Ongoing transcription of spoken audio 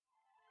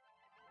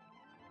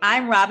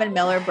I'm Robin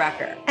Miller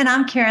Brecker. And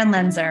I'm Karen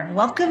Lenzer.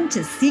 Welcome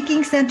to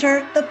Seeking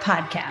Center, the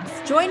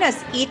podcast. Join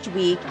us each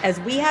week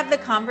as we have the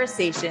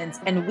conversations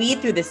and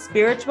weed through the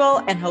spiritual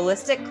and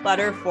holistic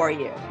clutter for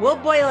you. We'll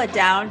boil it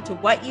down to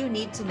what you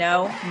need to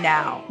know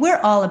now.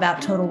 We're all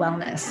about total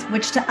wellness,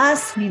 which to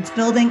us means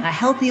building a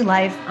healthy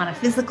life on a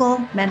physical,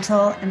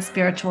 mental, and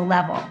spiritual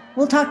level.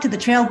 We'll talk to the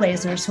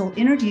trailblazers who will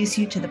introduce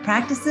you to the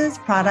practices,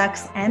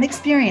 products, and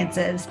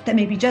experiences that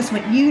may be just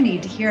what you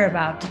need to hear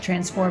about to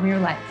transform your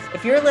life.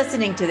 If you're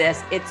listening to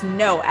this, it's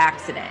no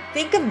accident.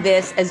 Think of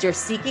this as your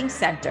seeking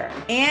center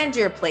and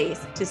your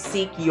place to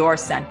seek your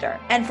center.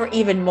 And for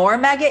even more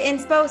mega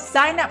inspo,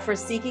 sign up for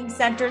Seeking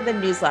Center, the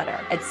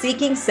newsletter at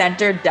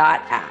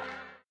seekingcenter.app.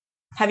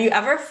 Have you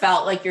ever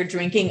felt like you're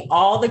drinking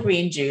all the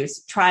green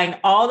juice, trying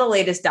all the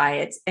latest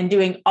diets, and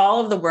doing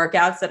all of the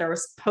workouts that are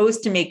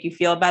supposed to make you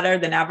feel better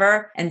than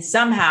ever, and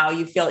somehow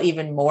you feel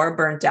even more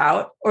burnt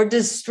out? Or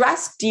does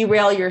stress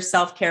derail your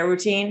self-care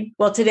routine?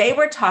 Well, today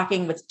we're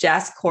talking with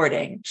Jess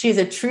Cording. She's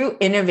a true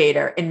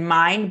innovator in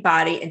mind,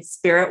 body, and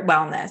spirit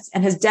wellness,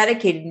 and has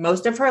dedicated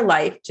most of her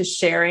life to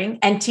sharing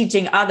and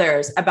teaching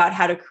others about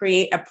how to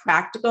create a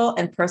practical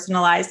and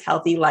personalized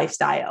healthy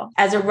lifestyle.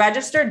 As a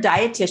registered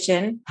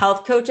dietitian,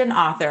 health coach, and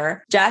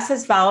author, Jess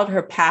has followed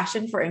her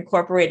passion for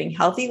incorporating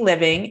healthy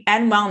living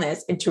and wellness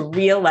into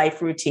real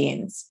life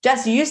routines.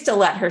 Jess used to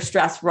let her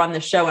stress run the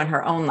show in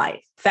her own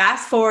life.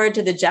 Fast forward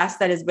to the Jess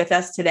that is with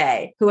us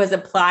today, who has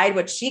applied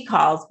what she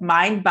calls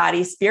mind,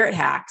 body, spirit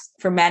hacks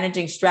for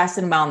managing stress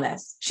and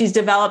wellness. She's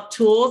developed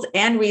tools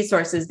and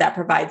resources that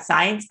provide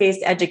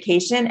science-based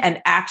education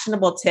and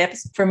actionable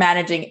tips for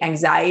managing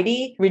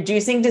anxiety,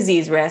 reducing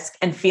disease risk,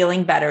 and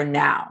feeling better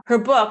now. Her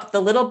book, The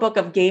Little Book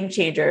of Game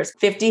Changers,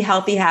 50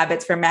 Healthy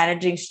Habits for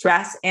Managing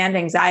Stress and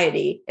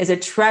Anxiety, is a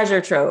treasure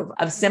trove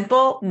of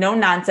simple,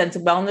 no-nonsense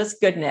wellness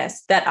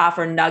goodness that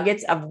offer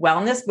nuggets of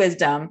wellness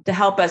wisdom to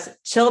help us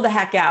chill the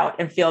heck out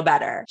and feel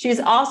better. She's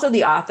also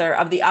the author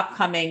of the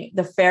upcoming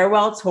The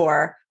Farewell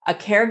Tour, A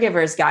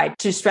Caregiver's Guide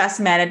to Stress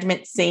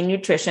Management, Sane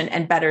Nutrition,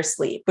 and Better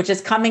Sleep, which is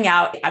coming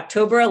out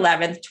October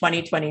 11th,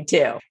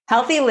 2022.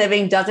 Healthy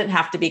living doesn't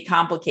have to be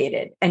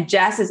complicated, and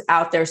Jess is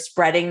out there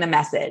spreading the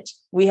message.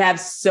 We have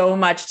so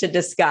much to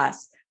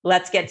discuss.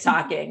 Let's get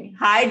talking.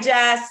 Hi,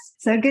 Jess.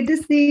 So good to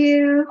see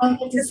you. Oh,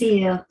 good to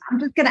see you. I'm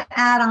just going to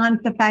add on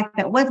to the fact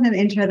that wasn't an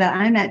intro that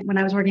I met when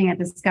I was working at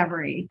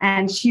Discovery.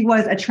 And she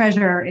was a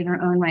treasure in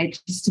her own right,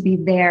 just to be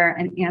there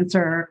and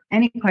answer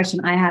any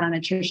question I had on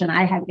nutrition.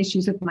 I had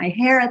issues with my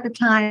hair at the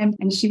time,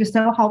 and she was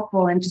so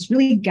helpful and just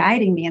really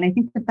guiding me. And I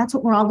think that that's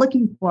what we're all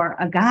looking for,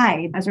 a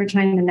guide as we're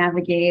trying to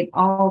navigate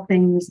all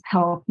things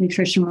health,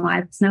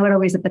 nutrition-wise. It's not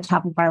always at the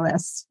top of our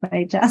list,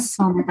 right, Jess?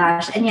 Oh my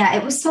gosh. And yeah,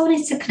 it was so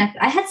nice to connect.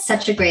 I had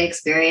such a great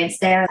experience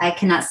there. I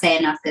cannot say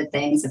enough good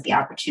things of the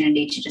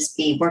opportunity to just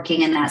be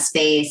working in that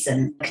space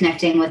and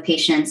connecting with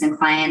patients and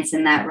clients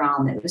in that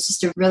realm. It was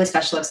just a really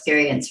special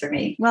experience for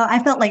me. Well,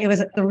 I felt like it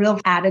was a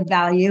real added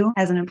value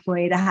as an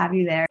employee to have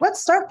you there.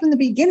 Let's start from the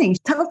beginning.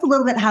 Tell us a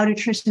little bit how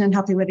nutrition and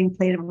healthy living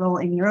played a role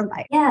in your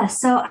life. Yeah.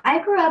 So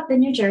I grew up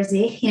in New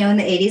Jersey, in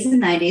the 80s and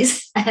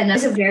 90s. And it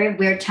was a very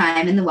weird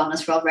time in the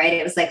wellness world, right?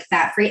 It was like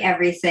fat-free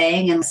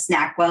everything and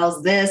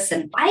SnackWell's this.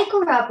 And I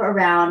grew up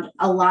around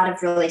a lot of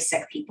really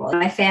sick people. In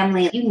my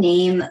family, you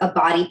name a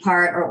body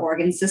part or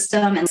organ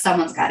system and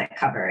someone's got it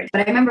covered.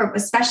 But I remember,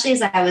 especially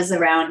as I was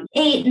around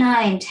 8,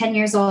 9, 10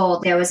 years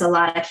old, there was a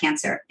lot of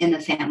cancer in the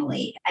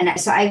family. And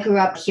so I grew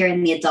up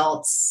hearing the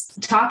adults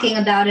talking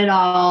about it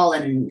all.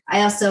 And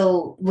I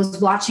also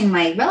was watching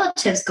my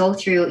relatives go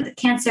through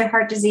cancer,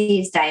 heart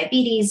disease,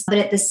 diabetes. But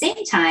at the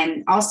same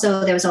time,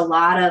 also there was a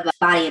lot of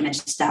body image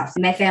stuff.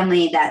 In my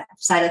family, that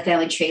side of the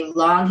family tree,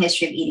 long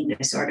history of eating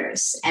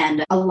disorders.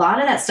 And a lot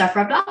of that stuff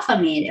rubbed off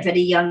on me at a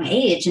young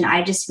age. And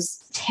I just was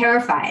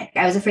terrified.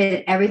 I was afraid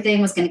that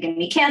everything was going to give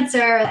me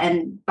cancer,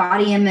 and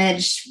body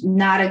image,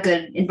 not a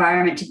good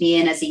environment to be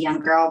in as a young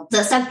girl. So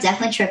that stuff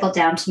definitely trickled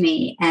down to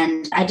me.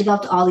 And I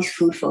developed all these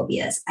food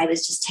phobias. I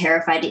was just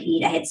terrified to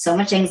eat. I had so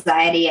much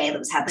anxiety. I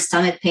was having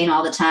stomach pain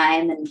all the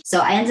time. And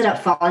so I ended up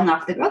falling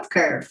off the growth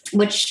curve,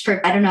 which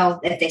I don't know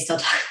if they still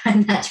talk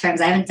in that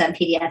terms. I haven't done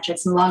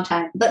pediatrics in a long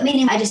time, but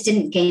meaning I just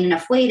didn't gain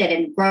enough weight. I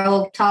didn't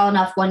grow tall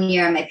enough one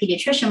year. And my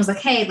pediatrician was like,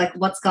 hey,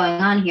 what's going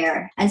on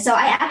here? And so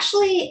I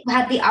actually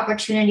had the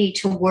opportunity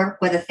to work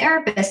with a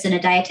therapist and a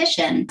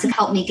dietitian to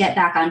help me get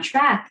back on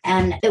track.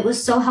 And it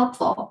was so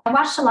helpful. I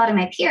watched a lot of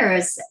my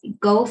peers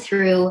go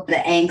through the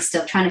angst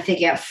of trying to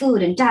figure out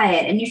food and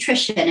diet and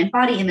nutrition and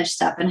body image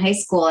stuff in high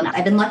school. And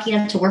I've been lucky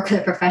enough to work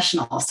with a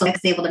professional. So I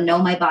was able to know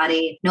my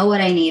body, know what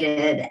I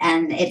needed,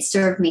 and it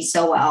served me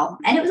so well.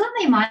 And it was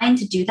on my mind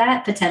to do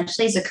that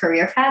potentially as a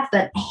career path,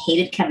 but I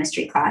hated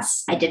chemistry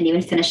class. I didn't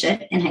even finish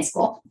it in high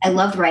school. I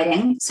loved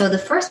writing. So the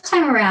first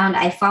time around,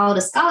 I followed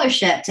a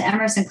scholarship to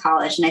Emerson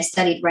College and I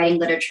studied writing,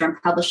 literature,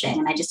 and publishing.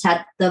 And I just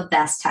had the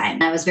best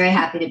time. I was very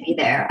happy to be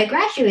there. I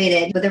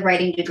graduated with a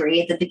writing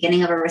degree at the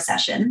beginning of a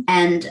recession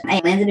and I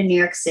landed in New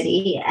York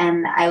City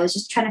and I was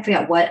just trying to figure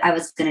out what I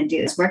was going to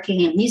do. was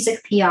working in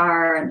music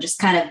PR and just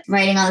kind of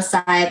writing on the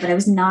side, but I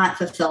was not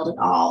fulfilled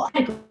at all. I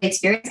had a great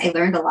experience. I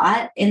learned a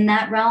lot in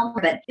that realm,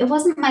 but it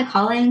wasn't my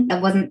calling.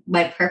 It wasn't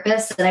my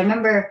purpose. And I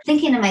remember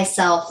thinking to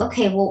myself,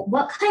 okay, well,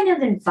 what kind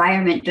of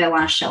environment do I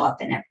want to show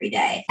up in every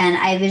day? And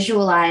I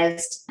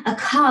visualized a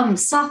calm,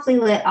 softly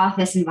lit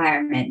office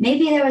environment.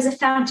 Maybe there was a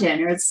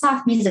fountain or a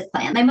soft music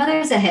playing. My mother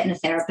is a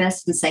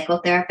hypnotherapist and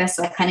psychotherapist,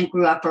 so I kind of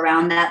grew up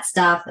around that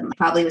stuff and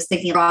probably was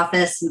thinking of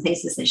office and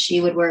places that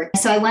she would work.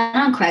 So I went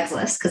on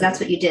Craigslist because that's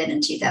what you did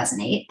in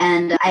 2008.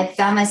 And I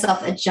found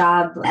myself a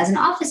job as an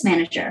office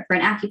manager for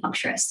an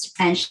acupuncturist.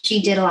 And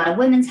she did a lot of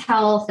women's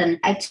health. And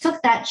I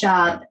took that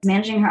job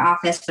managing her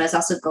office, but I was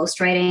also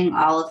ghostwriting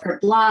all of her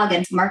blog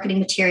and marketing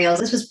materials.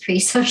 This was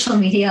pre-social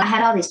media. I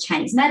had all these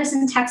Chinese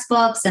medicine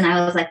textbooks and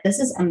I was like, this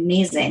is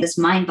amazing. This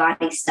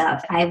mind-body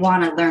stuff. I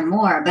want to learn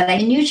more. But I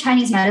knew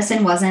Chinese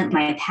medicine wasn't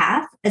my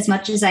path. As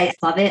much as I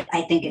love it,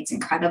 I think it's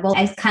incredible.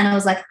 I kind of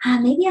was like,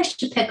 maybe I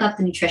should pick up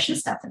the nutrition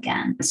stuff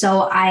again.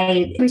 So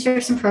I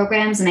researched some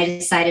programs and I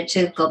decided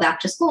to go back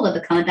to school to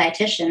become a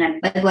dietitian.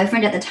 And my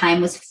boyfriend at the time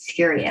was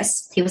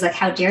furious. He was like,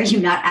 how dare you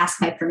not ask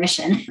my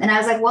permission? And I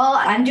was like, well,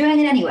 I'm doing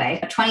it anyway.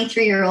 A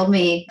 23-year-old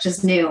me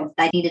just knew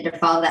I needed to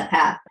follow that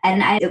path.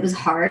 And it was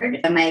hard.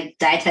 My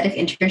dietetic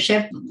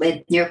internship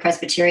with New York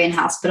Presbyterian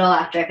Hospital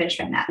after I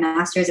finished my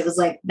master's, it was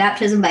like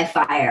baptism by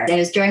fire. It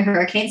was during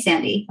Hurricane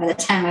Sandy by the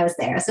time I was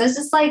there. So it was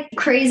just like a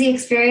crazy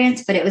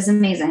experience, but it was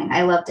amazing.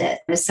 I loved it.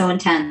 It was so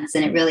intense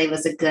and it really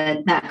was a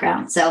good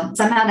background. So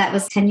somehow that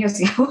was 10 years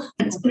ago.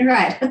 It's been a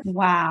ride.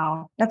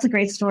 Wow. That's a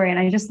great story. And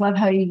I just love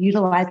how you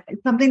utilize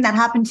something that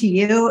happened to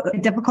you, a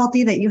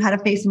difficulty that you had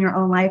to face in your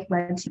own life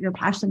led to your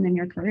passion and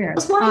your career.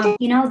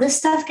 This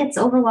stuff gets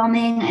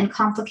overwhelming and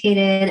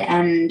complicated.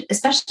 And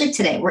especially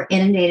today, we're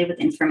inundated with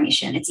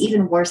information. It's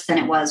even worse than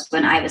it was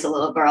when I was a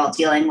little girl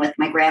dealing with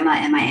my grandma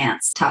and my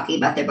aunts talking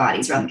about their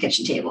bodies around the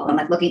kitchen table. I'm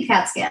like looking at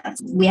CAT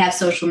scans. We have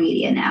social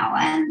media now.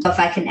 And if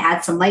I can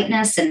add some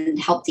lightness and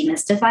help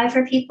demystify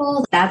for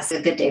people, that's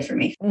a good day for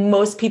me.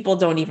 Most people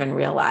don't even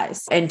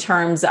realize in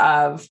terms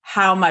of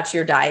how much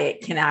your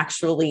diet can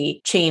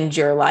actually change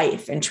your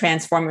life and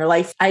transform your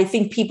life. I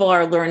think people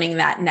are learning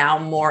that now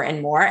more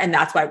and more. And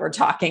that's why we're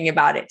talking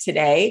about it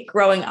today.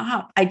 Growing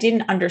up, I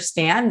didn't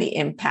understand the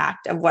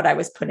impact of what I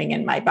was putting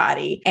in my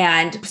body.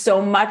 And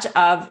so much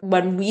of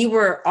when we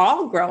were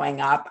all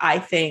growing up, I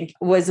think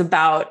was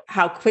about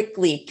how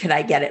quickly could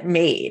I get it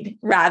made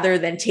rather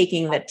than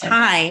taking the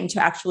time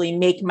to actually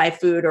make my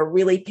food or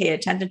really pay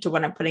attention to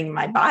what I'm putting in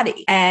my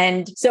body.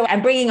 And so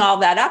I'm bringing all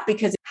that up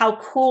because how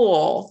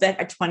cool that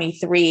at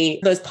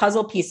 23, those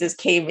puzzle pieces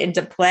came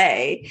into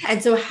play.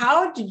 And so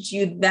how did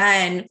you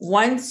then,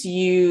 once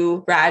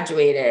you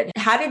graduated,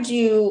 how did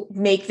you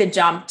make the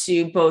jump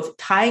to both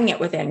tying it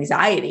with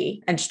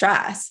anxiety and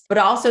stress, but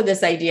also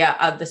this idea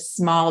of the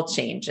small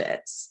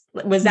changes?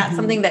 Was that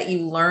something that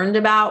you learned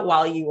about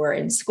while you were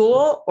in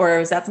school, or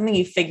was that something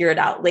you figured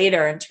out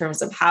later in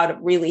terms of how to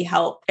really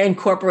help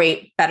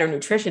incorporate better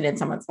nutrition in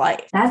someone's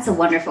life? That's a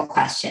wonderful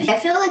question. I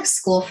feel like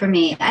school for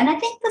me, and I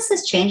think this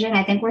is changing.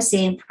 I think we're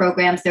seeing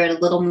programs that are a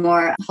little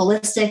more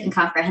holistic and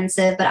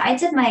comprehensive, but I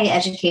did my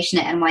education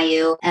at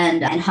NYU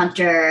and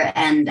Hunter,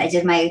 and I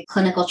did my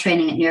clinical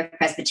training at New York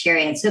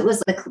Presbyterian. So it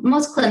was the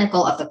most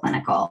clinical of the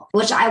clinical,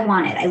 which I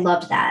wanted. I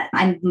loved that.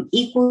 I'm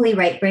equally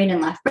right-brained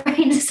and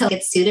left-brained, so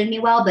it suited me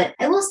well. But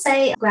I will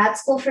say grad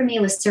school for me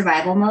was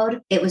survival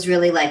mode. It was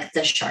really like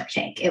the Shark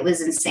Tank. It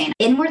was insane.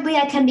 Inwardly,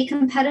 I can be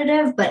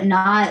competitive, but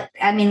not,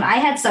 I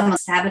had someone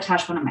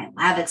sabotage one of my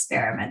lab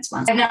experiments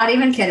once. I'm not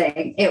even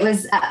kidding. It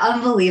was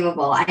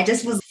unbelievable. I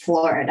just was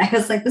floored. I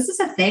was like, this is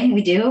a thing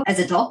we do as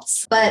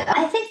adults. But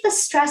I think the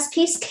stress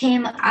piece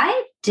came,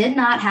 I did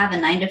not have a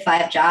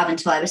 9-to-5 job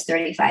until I was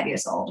 35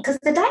 years old. Because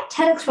the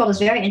dietetics world is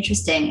very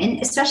interesting,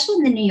 and especially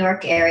in the New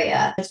York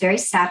area, it's very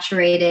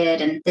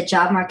saturated and the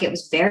job market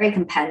was very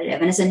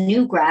competitive. And as a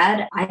new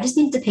grad, I just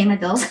needed to pay my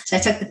bills. So I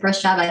took the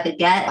first job I could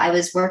get. I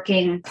was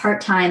working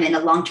part-time in a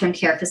long-term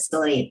care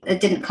facility. It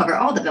didn't cover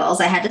all the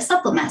bills. I had to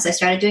supplement. So I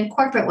started doing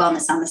corporate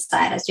wellness on the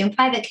side. I was doing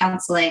private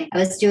counseling. I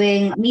was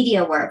doing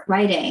media work,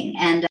 writing.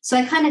 And so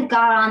I kind of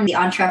got on the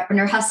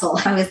entrepreneur hustle.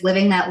 I was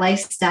living that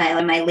lifestyle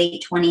in my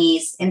late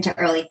 20s into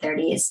early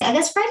 30s. I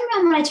guess right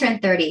around when I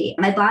turned 30,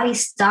 my body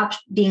stopped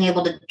being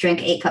able to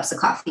drink 8 cups of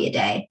coffee a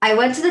day. I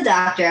went to the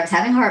doctor. I was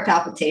having heart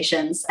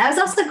palpitations. I was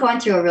also going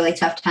through a really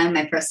tough time in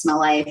my personal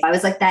life. I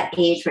was like that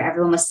age where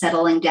everyone was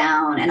settling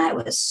down and I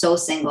was so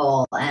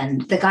single.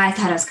 And the guy I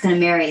thought I was going to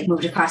marry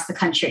moved across the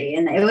country.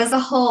 And it was a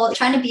whole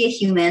trying to be a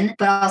human,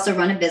 but also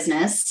run a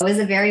business. It was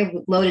a very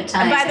loaded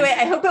time. And by the way,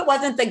 I hope it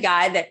wasn't the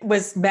guy that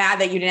was mad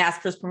that you didn't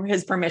ask for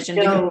his permission.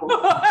 No.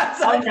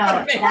 Oh,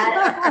 no.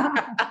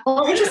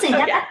 Well, interesting.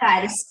 That guy,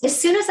 that. As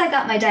soon as I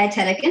got my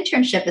dietetic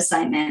internship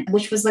assignment,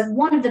 which was like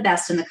one of the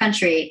best in the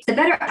country, the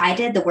better I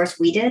did, the worse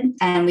we did.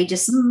 And we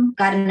just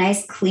got a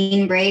nice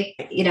clean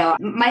break. You know,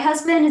 my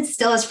husband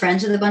still is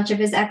friends with a bunch of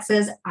his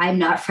exes. I'm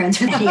not friends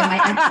with any of my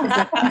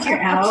exes.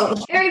 They're out.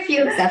 Very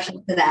few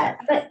exceptions to that.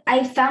 But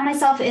I found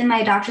myself in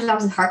my doctor's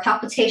office with heart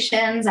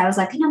palpitations. I was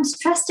like, I'm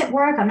stressed at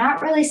work. I'm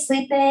not really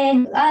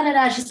sleeping.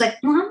 She's like,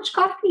 well, how much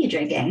coffee are you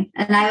drinking?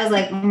 And I was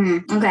like,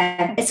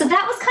 okay. So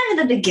that was kind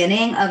of the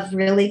beginning of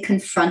really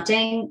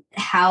confronting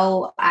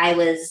how I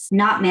was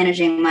not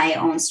managing my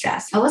own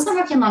stress. I wasn't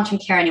working in long-term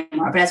care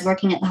anymore, but I was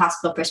working at the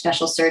hospital for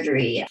special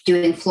surgery,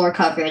 doing floor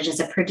coverage as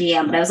a per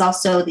diem. But I was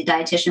also the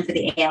dietitian for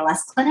the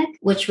ALS clinic,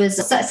 which was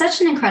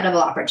such an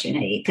incredible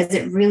opportunity because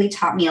it really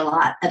taught me a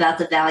lot about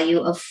the value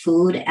of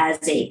food as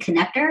a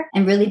connector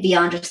and really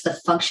beyond just the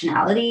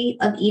functionality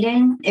of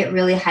eating. It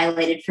really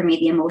highlighted for me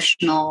the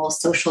emotional,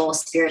 social,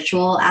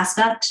 spiritual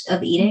aspect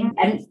of eating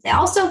and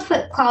also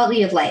put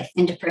quality of life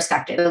into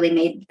perspective, really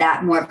made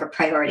that more of a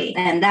priority.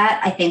 And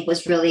that I think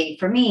was really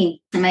for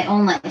me in my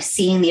own life,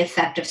 seeing the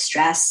effect of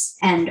stress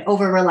and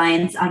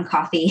over-reliance on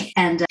coffee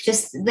and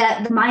just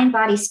that the mind,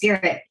 body,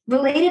 spirit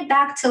related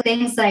back to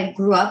things that I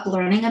grew up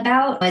learning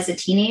about as a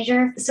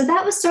teenager. So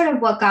that was sort of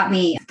what got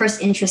me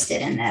first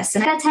interested in this.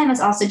 And at that time, I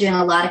was also doing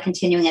a lot of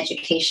continuing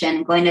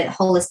education, going to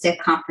holistic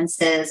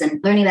conferences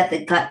and learning about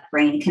the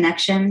gut-brain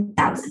connection.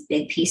 That was a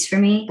big piece for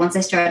me. Once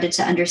I started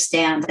to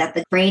understand that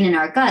the brain in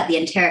our gut, the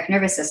enteric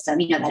nervous system,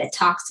 that it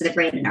talks to the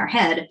brain in our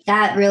head,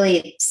 that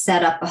really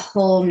set up a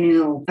whole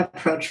new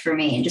approach for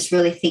me and just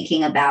really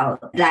thinking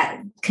about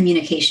that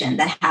communication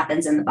that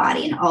happens in the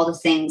body and all the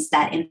things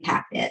that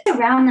impact it.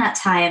 Around that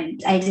time,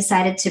 I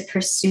decided to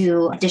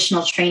pursue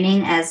additional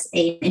training as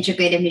an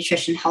integrative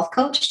nutrition health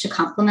coach to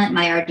complement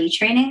my RD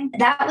training.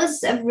 That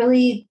was a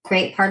really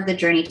great part of the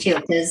journey too,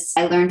 because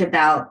I learned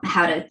about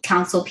how to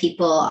counsel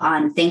people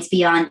on things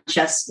beyond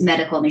just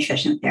medical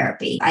nutrition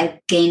therapy. I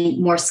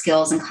gained more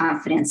skills and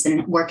confidence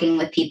in working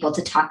with people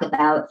to talk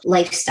about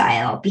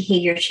lifestyle,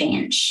 behavior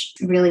change,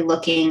 really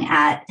looking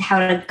at how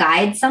to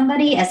guide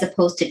somebody as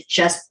opposed to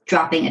just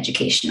dropping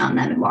education on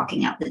them and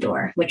walking out the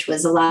door, which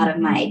was a lot of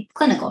my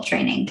clinical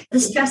training. The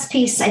stress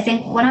piece, I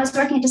think when I was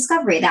working at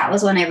Discovery, that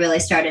was when I really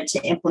started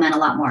to implement a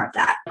lot more of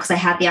that because I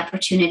had the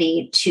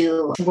opportunity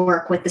to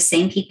work with the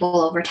same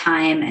people over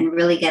time and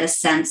really get a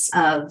sense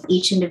of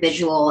each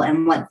individual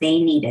and what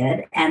they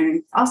needed.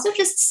 And also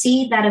just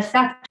see that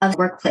effect of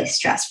workplace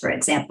stress, for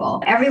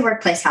example. Every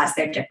workplace has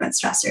their different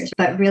stressors,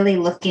 but really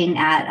looking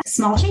at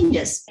small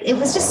changes. It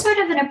was just sort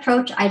of an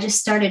approach I just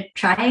started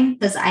trying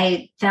because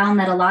I found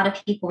that a lot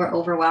of people were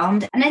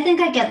overwhelmed. And I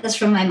think I get this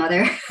from my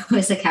mother, who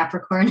is a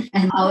Capricorn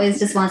and always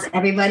just wants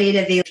everybody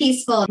to be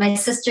peaceful. My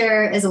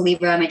sister is a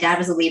Libra. My dad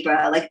was a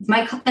Libra. Like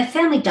my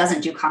family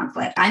doesn't do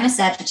conflict. I'm a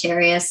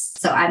Sagittarius,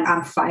 so I'm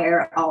on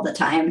fire all the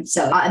time.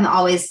 So I'm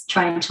always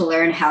trying to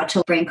learn how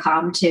to bring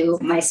calm to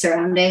my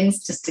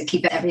surroundings just to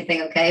keep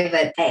everything okay.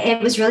 But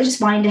it was really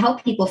just wanting to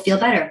help people feel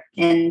better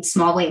in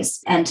small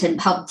ways and to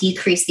help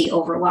decrease the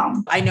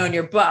overwhelm. I know in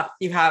your book,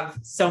 you have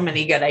so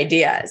many good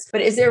ideas,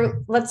 but is there,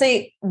 let's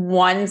say,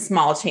 one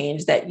small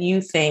change that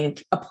you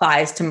think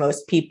applies to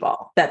most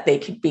people that they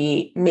could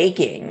be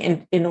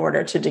making in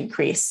order to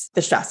decrease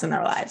the stress in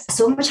their lives?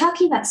 So when we're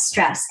talking about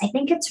stress, I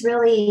think it's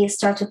really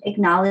starts with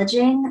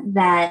acknowledging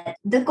that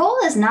the goal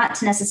is not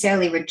to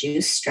necessarily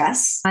reduce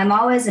stress. I'm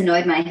always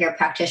annoyed when I hear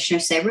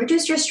practitioners say,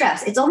 reduce your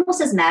stress. It's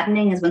almost as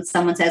maddening as when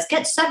someone says,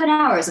 get 7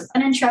 hours of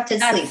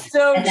uninterrupted sleep. That's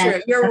so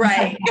true. You're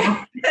right.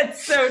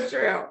 That's so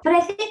true. But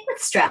I think with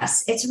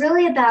stress, it's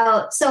really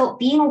about,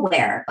 being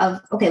aware of,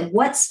 okay,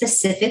 what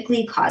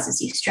specifically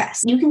causes you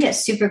stress? You can get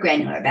super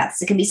granular about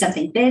this. It can be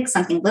something big,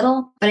 something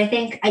little, but I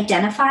think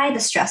identify the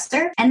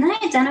stressor and then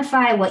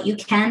identify what you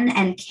can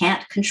and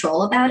can't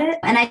control about it.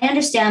 And I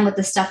understand with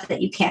the stuff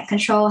that you can't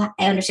control,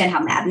 I understand how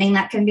maddening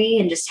that can be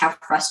and just how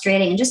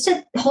frustrating, and just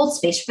to hold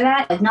space for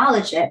that,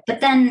 acknowledge it.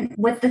 But then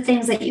with the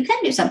things that you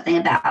can do something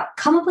about,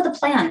 come up with a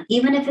plan,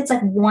 even if it's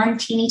like one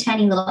teeny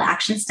tiny little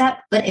action step.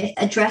 But if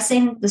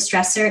addressing the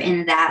stressor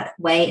in that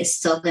way is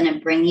still going to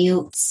bring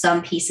you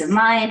some peace of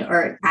mind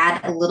or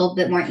add a little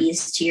bit more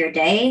ease to your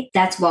day,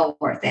 that's well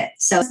worth it.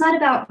 So it's not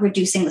about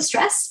reducing the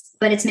stress,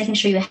 but it's making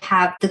sure you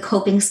have the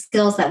coping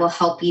skills that will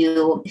help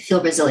you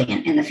feel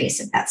resilient in the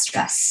face of that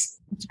stress.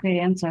 That's a great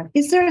answer.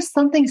 Is there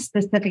something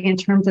specific in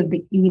terms of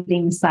the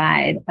eating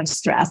side of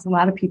stress? A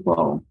lot of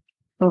people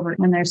over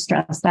when they're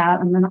stressed out,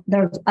 and then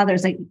there's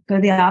others that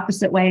go the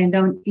opposite way and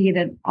don't eat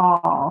at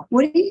all.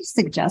 What do you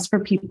suggest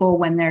for people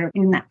when they're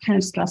in that kind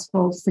of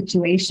stressful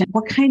situation?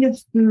 What kind of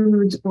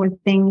foods or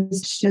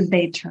things should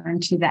they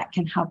turn to that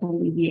can help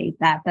alleviate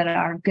that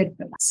are good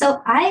for them?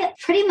 So I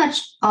pretty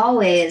much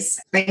always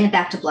bring it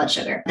back to blood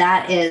sugar.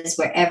 That is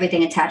where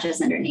everything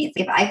attaches underneath.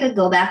 If I could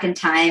go back in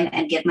time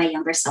and give my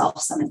younger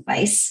self some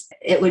advice,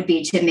 it would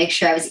be to make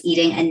sure I was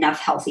eating enough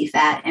healthy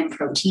fat and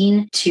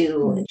protein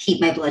to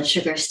keep my blood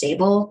sugar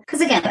stable. natural.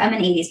 Because again, I'm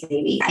an 80s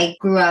baby. I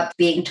grew up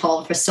being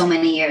told for so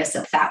many years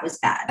that fat was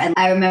bad. And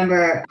I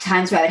remember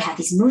times where I would have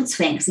these mood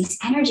swings, these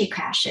energy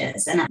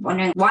crashes. And I'm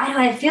wondering, why do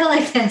I feel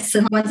like this?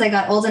 And once I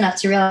got old enough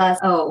to realize,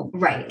 oh,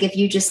 right, if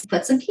you just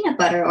put some peanut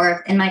butter,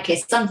 or in my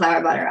case,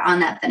 sunflower butter on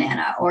that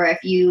banana, or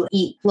if you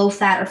eat low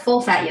fat or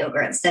full fat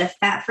yogurt instead of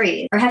fat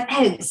free, or have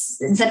eggs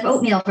instead of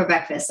oatmeal for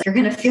breakfast, you're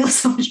going to feel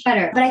so much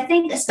better. But I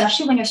think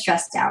especially when you're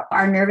stressed out,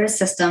 our nervous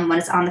system, when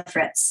it's on the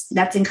fritz,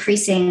 that's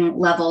increasing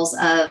levels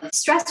of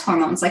stress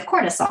hormones like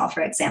cortisol,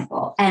 for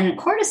example. And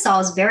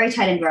cortisol is very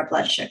tied into our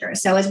blood sugar.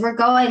 So as we're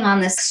going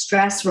on this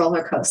stress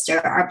roller coaster,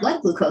 our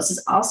blood glucose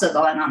is also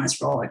going on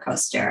this roller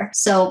coaster.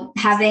 So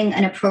having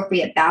an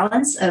appropriate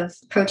balance of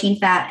protein,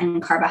 fat,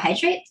 and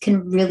carbohydrate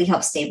can really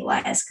help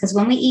stabilize. Because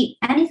when we eat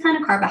any kind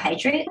of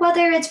carbohydrate,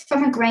 whether it's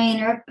from a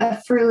grain or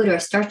a fruit or a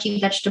starchy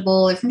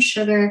vegetable or from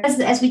sugar,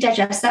 as we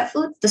digest that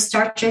food, the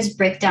starches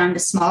break down into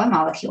smaller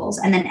molecules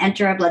and then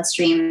enter our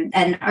bloodstream,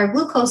 and our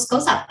glucose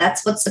goes up.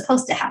 That's what's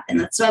supposed to happen.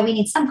 That's why we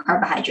need some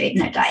carbohydrate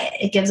in our diet.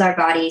 It gives our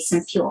body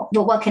some fuel.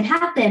 But what can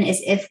happen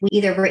is if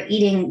we're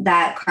eating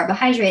that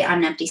carbohydrate on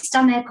an empty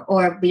stomach,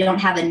 or we don't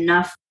have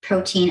enough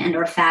protein and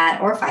or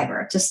fat or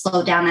fiber to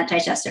slow down that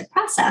digestive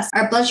process,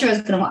 our blood sugar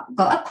is going to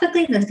go up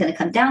quickly, then it's going to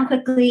come down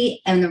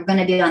quickly, and we're going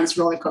to be on this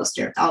roller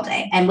coaster all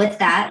day. And with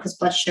that, because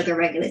blood sugar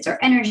regulates our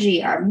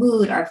energy, our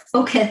mood, our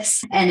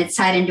focus, and it's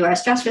tied into our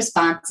stress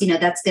response,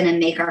 that's going to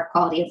make our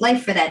quality of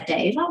life for that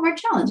day a lot more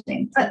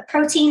challenging. But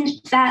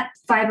protein, fat,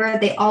 fiber,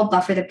 they all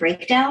buffer the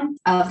breakdown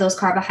of those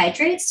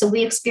carbohydrates. So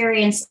we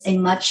experience a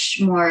much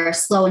more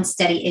slow and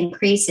steady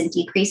increase and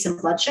decrease in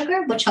blood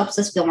sugar, which helps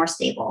us feel more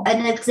stable.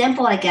 An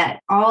example I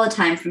get all the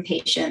time from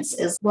patients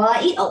is, well,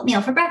 I eat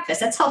oatmeal for breakfast.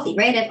 That's healthy,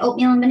 right? I have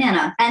oatmeal and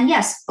banana. And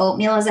yes,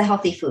 oatmeal is a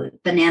healthy food.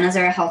 Bananas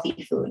are a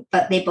healthy food,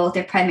 but they both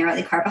are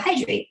primarily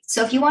carbohydrate.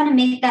 So if you want to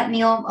make that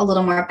meal a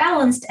little more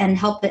balanced and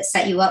help it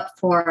set you up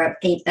for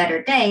a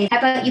better day, how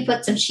about you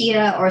put some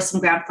chia or some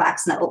ground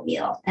flax in the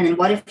oatmeal? And then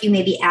what if you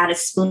maybe add a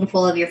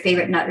spoonful of your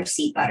favorite nut or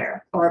seed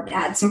butter, or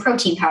add some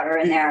protein powder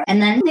in there?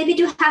 And then maybe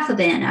do half a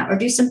banana or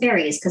do some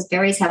berries, because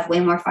berries have way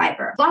more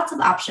fiber. Lots of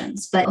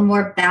options, but a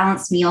more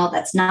balanced meal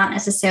that's not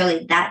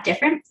necessarily that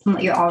different from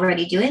what you're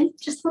already doing.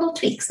 Just little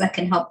tweaks that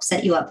can help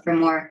set you up for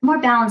more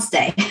balanced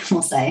day,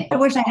 we'll say. I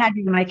wish I had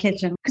you in my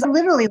kitchen, because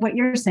literally what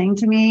you're saying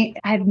to me,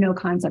 I have no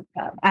concept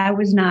of. I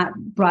was not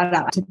brought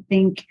up to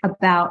think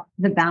about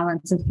the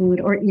balance of food,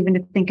 or even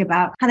to think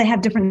about how they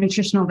have different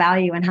nutritional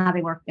value and how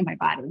they work in my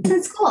body.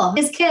 It's cool.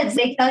 As kids,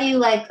 they tell you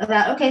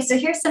about, okay, so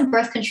here's some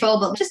birth control,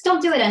 but just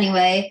don't do it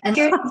anyway. And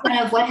here's kind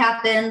of what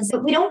happens.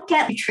 But we don't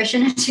get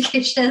nutrition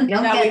education. We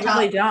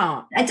really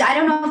don't. I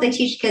don't know if they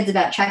teach kids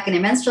about tracking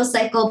their menstrual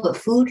cycle, but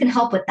food can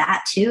help with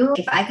that too.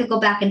 If I could go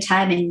back in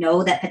time and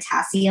know that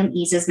potassium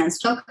eases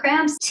menstrual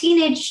cramps,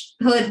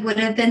 teenagehood would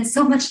have been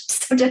so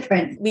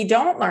different. We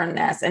don't learn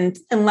this, and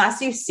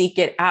unless you seek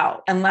it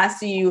out,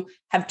 unless you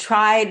have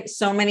tried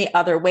so many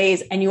other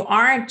ways, and you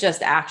aren't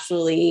just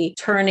actually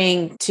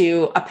turning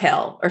to a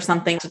pill or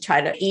something to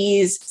try to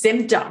ease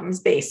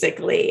symptoms,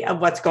 basically, of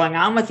what's going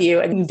on with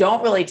you. And you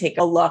don't really take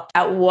a look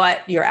at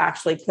what you're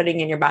actually putting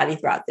in your body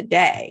throughout the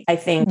day. I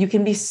think you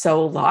can be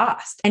so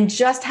lost. And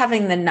just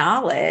having the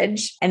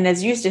knowledge, and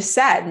as you just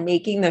said,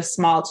 making those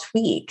small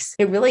tweaks,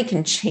 it really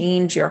can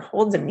change your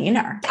whole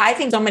demeanor. I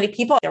think so many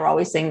people, they're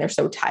always saying they're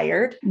so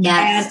tired.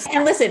 Yes.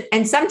 And listen,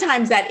 and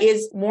sometimes that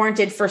is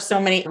warranted for so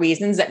many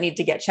reasons that need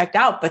to get checked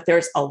out. But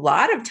there's a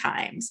lot of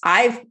times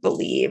I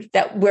believe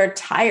that we're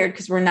tired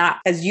because we're not,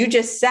 as you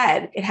just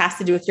said, it has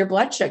to do with your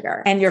blood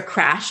sugar, and you're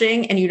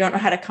crashing and you don't know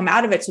how to come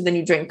out of it. So then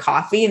you drink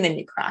coffee and then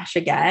you crash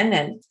again.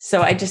 And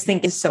so I just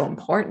think it's so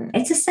important.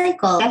 It's a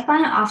cycle. I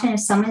find it often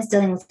if someone is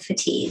dealing with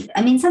fatigue,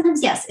 I mean,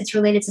 sometimes, yes, it's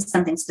related to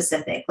something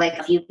specific. Like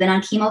if you've been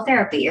on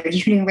chemotherapy or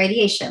you're doing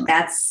radiation,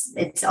 that's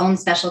its own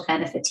special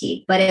kind of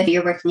fatigue. But if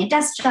you're working a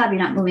desk job,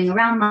 you're not moving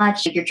around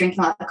much, you're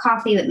drinking a lot of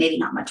coffee, but maybe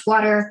not much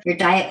water, your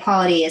diet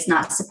quality is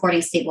not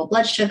supporting stable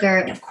blood sugar,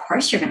 of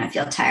course you're going to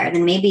feel tired.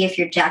 And maybe if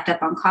you're jacked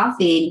up on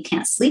coffee and you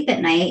can't sleep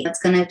at night, it's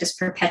going to just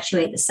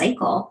perpetuate the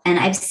cycle. And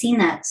I've seen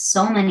that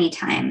so many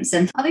times.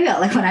 And I'll be real,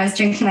 like when I was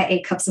drinking my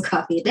 8 cups of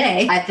coffee a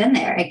day, I've been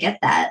there. I get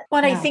that.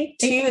 Well, I think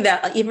too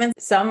that even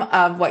some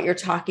of what you're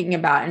talking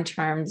about in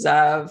terms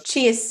of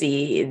chia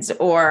seeds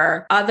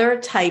or other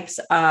types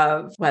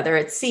of, whether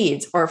it's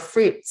seeds or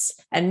fruits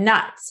and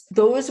nuts,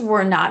 those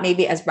were not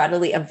maybe as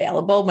readily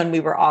available when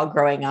we were all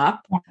growing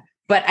up. Yeah.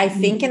 But I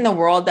think in the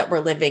world that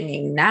we're living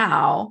in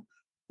now,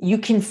 you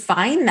can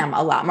find them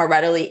a lot more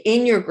readily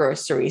in your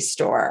grocery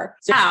store.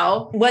 So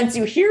now, once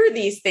you hear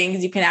these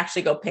things, you can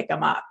actually go pick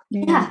them up.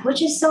 Yeah,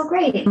 which is so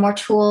great. More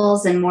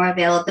tools and more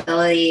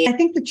availability. I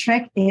think the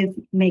trick is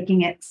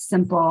making it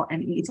simple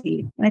and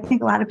easy. And I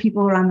think a lot of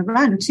people who are on the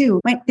run too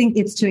might think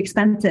it's too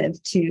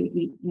expensive to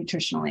eat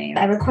nutritionally.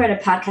 I recorded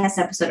a podcast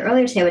episode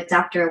earlier today with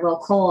Dr. Will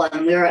Cole,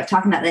 and we were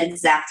talking about that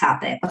exact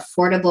topic,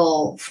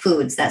 affordable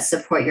foods that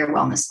support your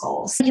wellness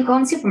goals. You go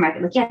in the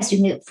supermarket, like, yes, you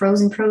can get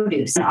frozen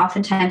produce. And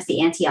oftentimes the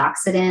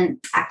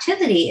antioxidant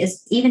activity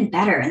is even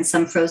better in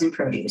some frozen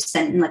produce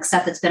than like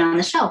stuff that's been on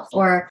the shelf,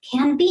 or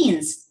canned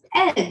beans.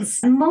 eggs.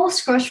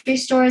 Most grocery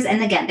stores,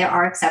 and again, there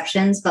are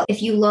exceptions, but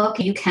if you look,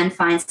 you can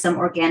find some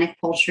organic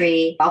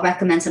poultry. I'll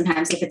recommend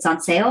sometimes if it's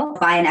on sale,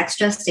 buy an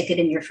extra, stick it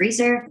in your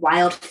freezer.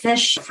 Wild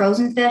fish,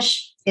 frozen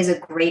fish is a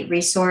great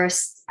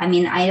resource. I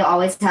mean, I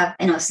always have,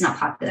 I know it's not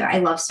popular. I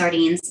love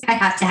sardines. I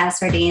have to have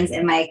sardines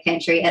in my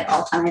pantry at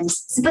all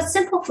times. But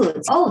simple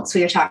foods, oats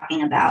we were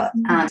talking about,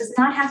 does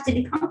not have to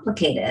be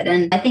complicated.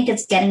 And I think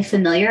it's getting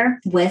familiar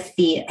with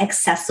the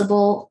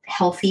accessible,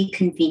 healthy,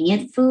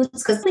 convenient foods,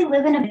 because we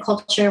live in a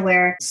culture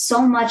where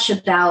so much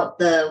about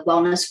the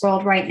wellness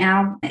world right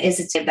now is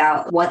it's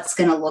about what's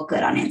going to look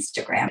good on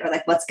Instagram or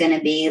like what's going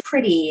to be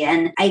pretty.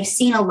 And I've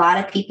seen a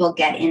lot of people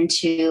get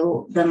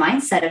into the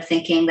mindset of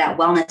thinking that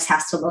wellness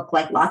has to look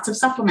like lots of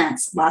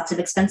supplements, lots of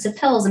expensive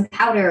pills and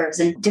powders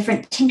and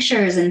different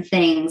tinctures and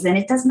things. And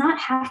it does not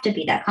have to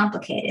be that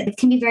complicated. It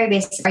can be very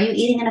basic. Are you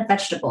eating enough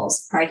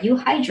vegetables? Are you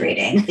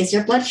hydrating? Is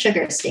your blood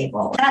sugar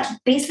stable? That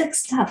basic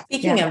stuff.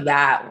 Speaking of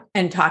that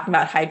and talking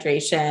about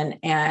hydration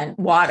and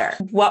water,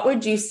 what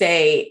would you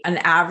say an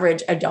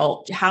average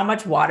adult, how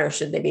much water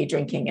should they be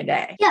drinking a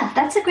day? Yeah,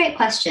 that's a great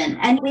question.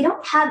 And we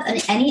don't have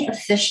any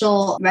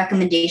official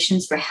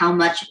recommendations for how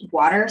much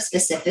water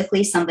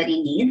specifically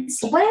somebody needs.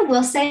 What I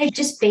will say,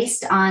 just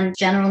based on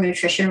general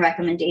nutrition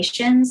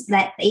recommendations,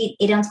 that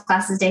 8-ounce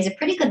glasses a day is a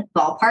pretty good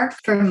ballpark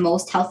for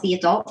most healthy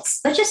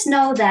adults. But just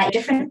know that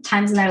different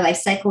times in their life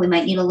cycle, we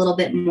might need a little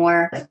bit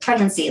more, like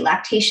pregnancy,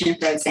 lactation,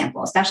 for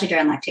example, especially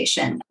during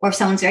lactation, or if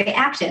someone's very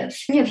active,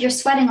 if you're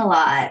sweating a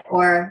lot,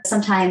 or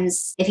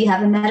sometimes if you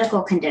have a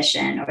medical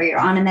condition or you're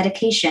on a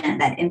medication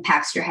that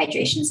impacts your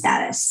hydration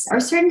status, or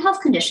certain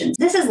health conditions.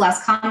 This is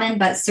less common,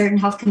 but certain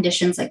health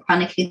conditions like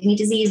chronic kidney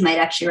disease might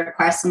actually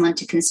require someone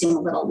to consume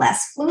a little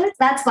less fluid.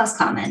 That's less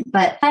common.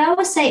 But I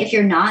always say if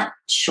you're not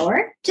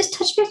sure, just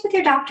touch base with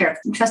your doctor,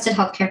 trusted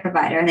healthcare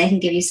provider, and they can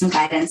give you some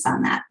guidance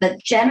on that. But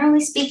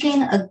generally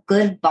speaking, a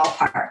good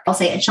ballpark, I'll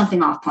say a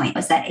jumping off point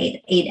was that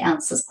 8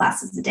 ounces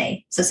glasses a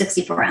day. So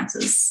 64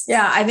 ounces.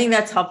 Yeah, I think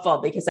that's helpful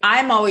because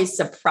I'm always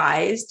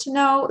surprised to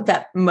know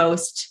that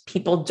most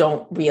people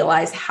don't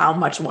realize how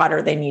much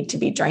water they need to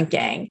be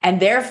drinking.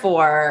 And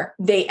therefore,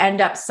 they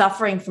end up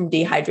suffering from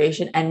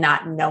dehydration and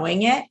not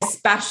knowing it,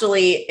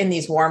 especially in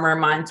these warmer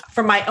months.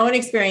 From my own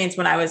experience,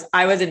 when I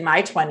was in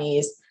my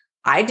 20s,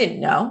 I didn't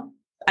know.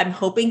 I'm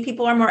hoping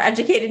people are more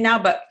educated now,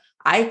 but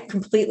I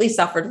completely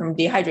suffered from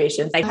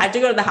dehydration. I had to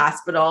go to the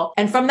hospital.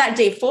 And from that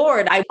day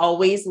forward, I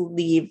always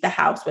leave the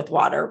house with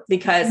water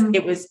because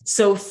it was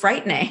so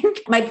frightening.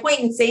 My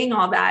point in saying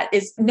all that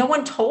is no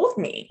one told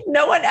me.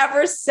 No one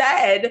ever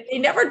said, they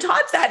never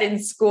taught that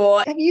in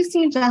school. Have you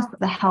seen just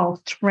the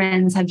health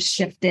trends have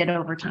shifted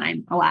over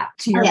time a lot?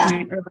 To your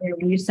point earlier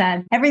when you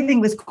said everything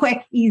was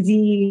quick,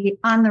 easy,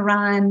 on the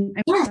run.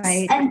 Yes.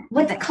 Right? And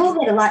with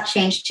COVID, a lot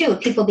changed too,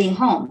 people being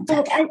home. So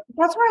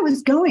that's where I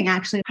was going,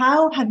 actually.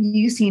 How have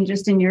you seen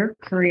just in your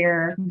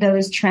career,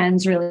 those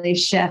trends really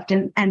shift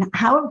and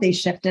how have they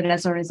shifted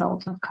as a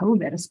result of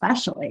COVID,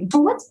 especially?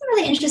 Well, what's been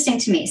really interesting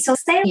to me, so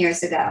say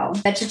years ago,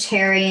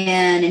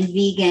 vegetarian and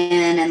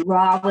vegan and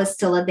raw was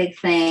still a big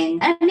thing.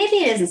 And maybe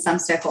it is in some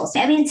circles.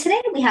 I mean,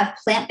 today we have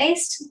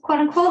plant-based, quote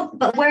unquote,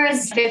 but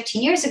whereas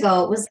 15 years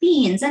ago, it was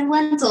beans and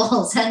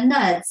lentils and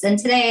nuts. And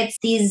today it's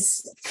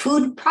these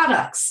food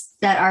products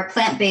that are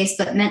plant-based,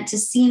 but meant to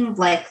seem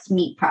like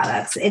meat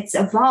products. It's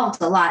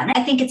evolved a lot. And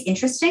I think it's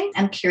interesting.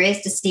 I'm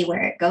curious to see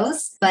where it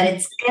goes, but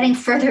it's getting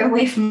further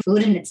away from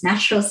food in its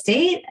natural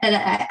state. And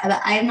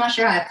I'm not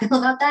sure how I feel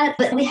about that.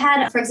 But we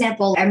had, for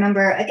example, I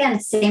remember, again,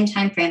 same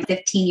time frame,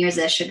 15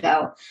 years-ish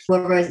ago,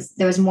 where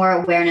there was more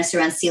awareness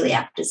around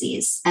celiac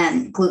disease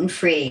and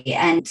gluten-free.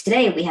 And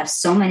today we have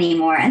so many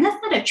more. And that's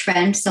not a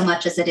trend so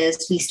much as it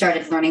is we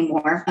started learning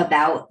more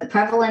about the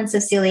prevalence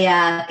of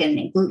celiac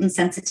and gluten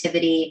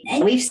sensitivity.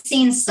 And we've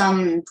seen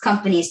some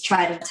companies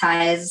try to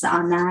advertise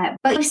on that,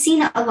 but we've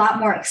seen a lot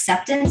more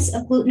acceptance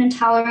of gluten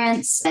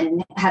intolerance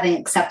and having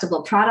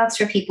acceptable products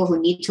for people who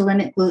need to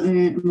limit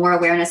gluten, more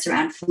awareness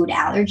around food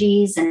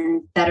allergies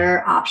and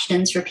better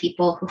options for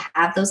people who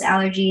have those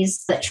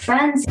allergies. But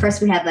trends,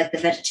 first we had like the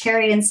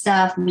vegetarian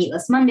stuff,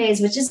 meatless Mondays,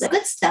 which is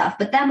good stuff.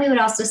 But then we would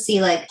also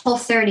see like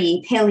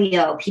Whole30,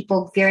 paleo,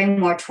 people veering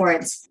more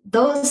towards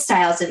those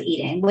styles of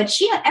eating,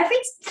 which, every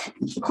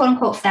quote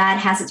unquote fad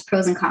has its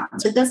pros and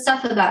cons. The good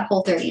stuff about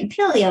Whole30 and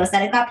paleo is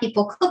that it got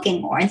people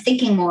cooking more and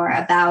thinking more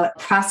about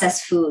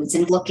processed foods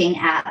and looking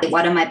at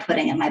what am I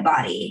putting in my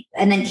body.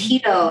 And then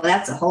keto,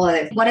 that's a whole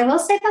other. What I will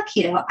say about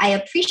keto, I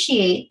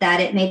appreciate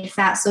that it made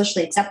fat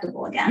socially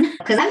acceptable again,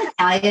 because I'm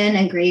Italian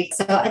and Greek,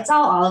 so it's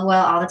all olive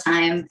oil all the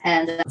time.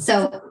 And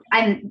so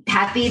I'm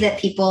happy that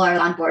people are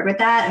on board with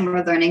that. And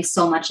we're learning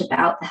so much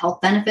about the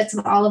health benefits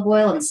of olive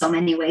oil in so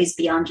many ways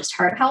beyond just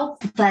heart health.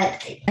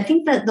 But I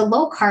think that the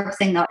low carb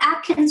thing, though,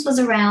 Atkins was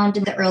around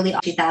in the early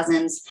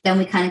 2000s. Then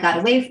we kind of got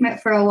away from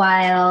it for a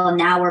while.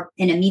 Now we're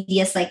in a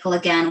media cycle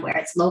again where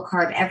it's low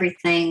carb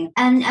everything.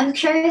 And I'm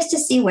curious to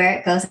see where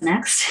it goes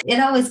next. It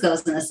always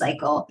goes in a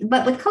cycle.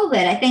 But with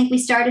COVID, I think we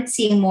started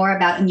seeing more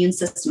about immune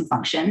system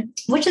function,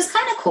 which is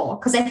kind of cool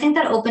because I think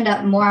that opened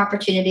up more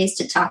opportunities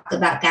to talk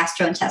about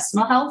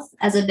gastrointestinal health. health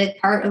as a big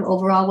part of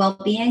overall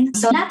well-being.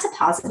 So that's a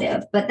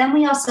positive. But then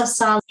we also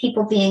saw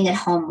people being at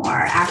home more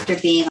after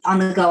being on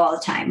the go all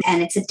the time.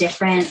 And it's a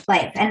different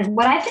life. And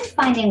what I've been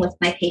finding with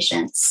my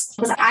patients,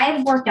 because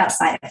I've worked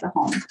outside of the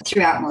home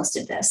throughout most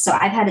of this, so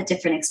I've had a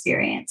different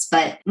experience.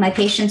 But my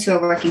patients who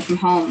are working from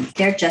home,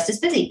 they're just as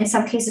busy, in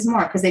some cases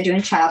more, because they're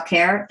doing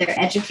childcare, they're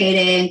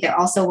educating, they're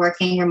also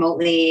working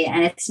remotely,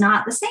 and it's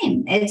not the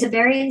same. It's a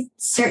very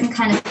certain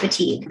kind of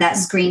fatigue, that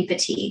screen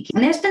fatigue.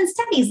 And there's been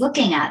studies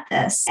looking at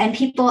this and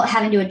people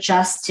having to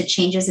adjust to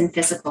changes in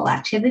physical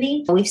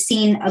activity. We've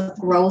seen a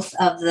growth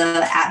of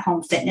the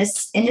at-home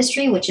fitness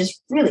industry, which is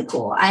really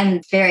cool.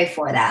 I'm very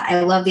for that.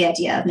 I love the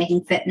idea of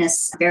making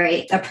fitness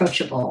very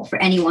approachable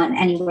for anyone,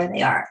 anywhere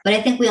they are. But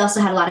I think we also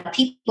had a lot of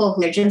people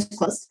who their gyms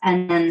closed,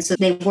 and then so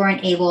they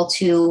weren't able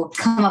to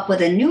come up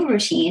with a new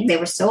routine. They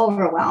were so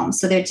overwhelmed.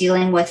 So they're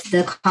dealing with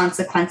the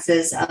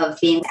consequences of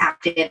being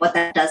active, what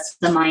that does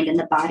to the mind and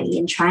the body,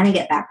 and trying to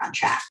get back on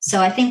track.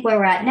 So I think where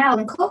we're at now,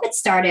 when COVID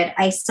started,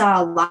 I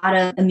saw a lot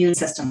of immune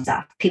system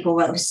stuff. People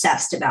were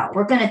obsessed about,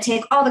 we're going to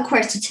take all the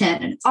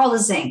quercetin and all the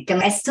zinc.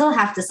 And I still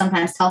have to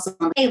sometimes tell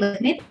someone, hey,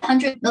 look, maybe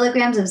 100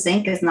 milligrams of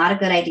zinc is not a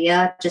good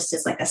idea, just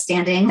as like a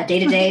standing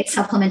day-to-day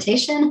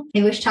supplementation.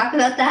 Maybe we should talk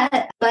about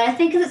that. But I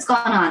think as it's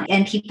gone on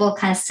and people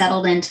kind of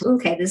settled into,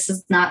 okay, this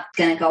is not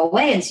going to go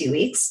away in 2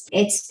 weeks.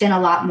 It's been a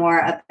lot more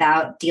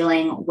about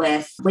dealing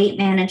with weight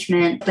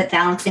management, but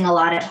balancing a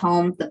lot at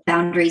home. The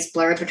boundaries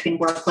blurred between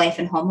work life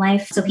and home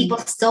life. So people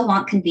still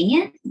want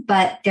convenient,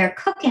 but they're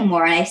cooking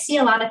more. And I see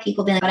a lot of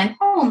people being like, but I'm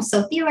home,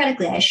 so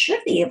theoretically I should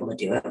be able to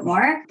do it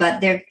more,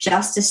 but they're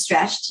just as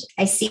stretched.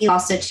 I see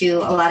also too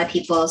a lot of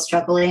people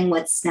struggling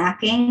with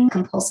snacking,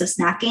 compulsive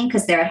snacking,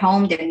 because they're at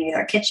home, they're near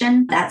their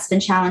kitchen. That's been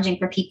challenging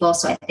for people.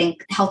 So I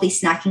think healthy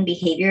snacking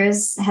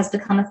behaviors has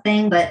become a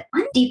thing, but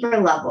on a deeper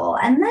level.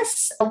 And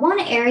this one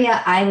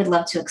area I would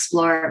love to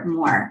explore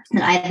more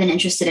that I've been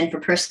interested in for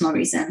personal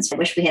reasons, I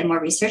wish we had more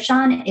research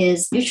on,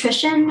 is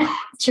nutrition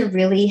to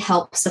really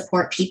help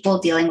support people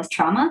dealing with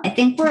trauma. I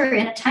think we're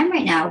in a time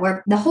right now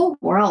where the whole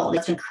world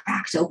has been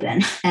cracked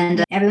open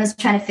and everyone's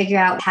trying to figure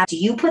out, how do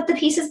you put the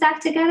pieces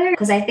back together?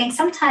 Because I think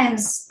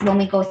sometimes when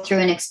we go through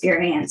an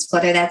experience,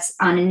 whether that's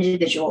on an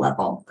individual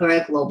level or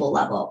a global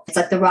level, it's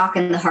like the rock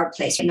in the hard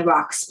place and the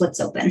rock splits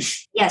open.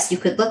 Yes, you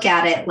could look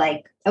at it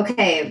like,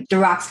 okay, the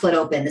rock split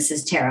open, this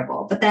is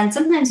terrible. But then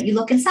sometimes you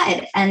look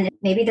inside and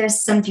maybe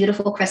there's some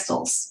beautiful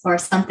crystals or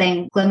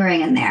something glimmering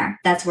in there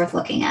that's worth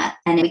looking at.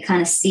 And we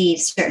kind of see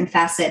certain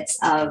facets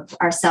of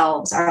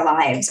ourselves, our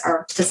lives,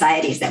 our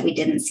societies that we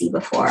didn't see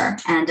before.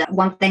 And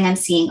one thing I'm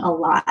seeing a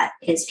lot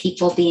is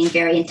people being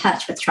very in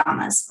touch with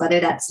traumas, whether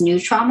that's new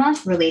trauma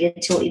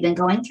related to what we've been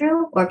going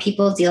through, or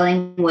people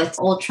dealing with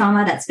old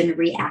trauma that's been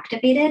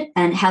reactivated,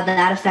 and how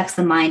that affects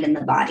the mind and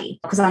the body.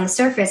 Because on the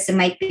surface, it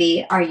might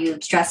be, are you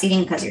stress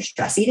eating because you're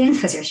stress eating,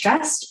 because you're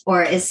stressed,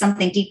 or is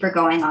something deeper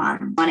going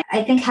on?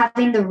 I think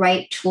having the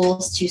right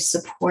tools to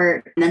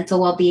support mental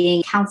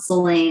well-being,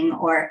 counseling,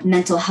 or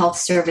mental health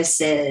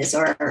services,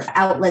 or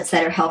outlets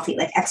that are healthy,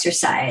 like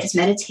exercise,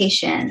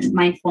 meditation,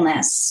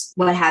 mindfulness,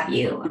 what have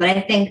you. But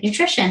I think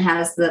nutrition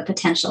has the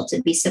potential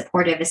to be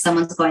supportive if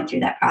someone's going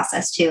through that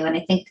process too. And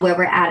I think where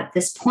we're at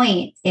this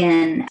point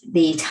in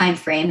the time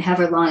frame,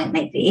 however long it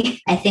might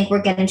be, I think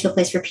we're getting to a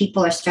place where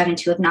people are starting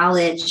to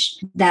acknowledge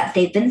that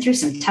they've been through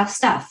some tough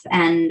stuff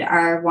and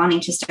are wanting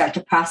to start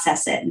to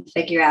process it and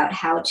figure out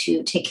how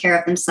to take care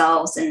of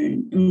themselves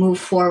and move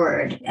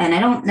forward. And I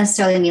don't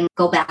necessarily mean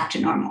go back to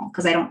normal,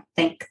 because I don't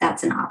think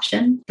that's an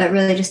option, but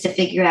really just to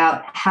figure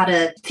out how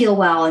to feel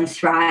well and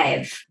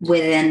thrive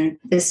within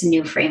this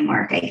new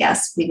framework, I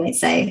guess we might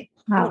say.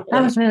 Wow,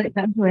 that was really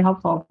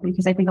helpful,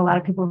 because I think a lot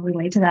of people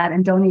relate to that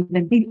and don't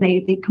even think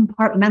they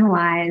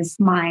compartmentalize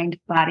mind,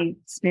 body,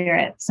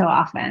 spirit so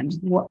often.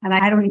 And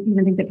I don't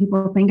even think that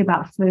people think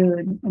about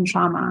food and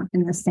trauma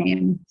in the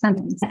same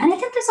sentence. And I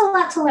think there's a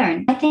lot to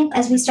learn. I think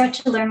as we start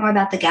to learn more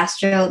about the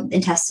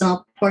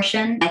gastrointestinal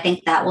portion, I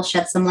think that will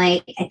shed some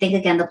light. I think,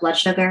 again, the blood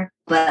sugar,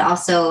 but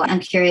also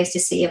I'm curious to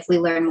see if we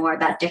learn more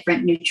about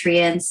different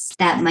nutrients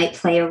that might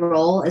play a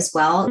role as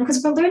well,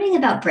 because we're learning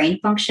about brain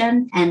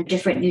function and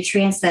different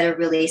nutrients that are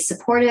really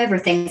supportive or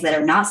things that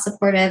are not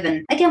supportive.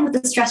 And again, with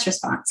the stress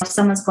response, if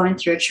someone's going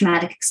through a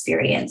traumatic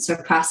experience or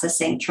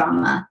processing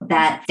trauma,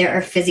 that there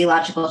are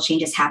physiological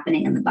changes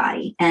happening in the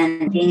body,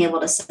 and being able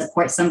to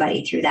support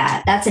somebody through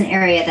that. That's an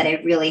area that I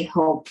really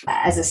hope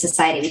as a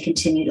society we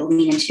continue to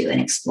lean into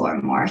and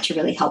explore more to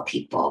really help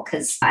people,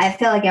 because I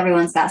feel like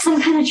everyone's got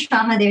some kind of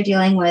trauma they're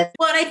dealing with.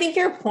 Well, and I think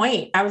your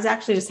point, I was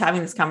actually just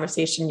having this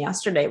conversation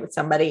yesterday with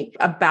somebody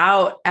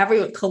about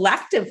everyone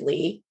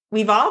collectively.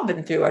 We've all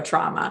been through a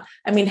trauma.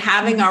 I mean,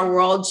 having our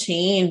world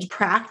change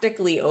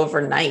practically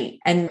overnight,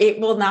 and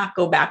it will not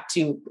go back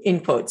to,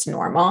 in quotes,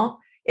 normal.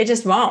 It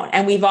just won't.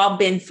 And we've all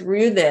been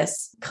through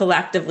this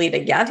collectively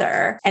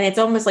together. And it's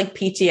almost like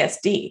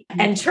PTSD,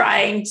 and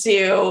trying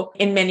to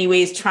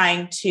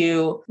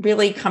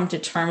really come to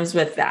terms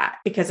with that,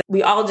 because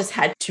we all just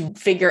had to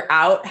figure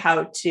out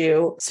how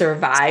to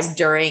survive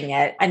during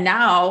it and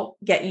now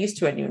get used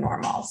to a new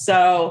normal.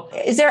 So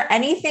is there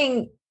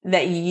anything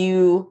that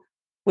you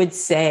would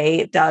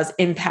say does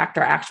impact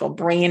our actual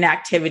brain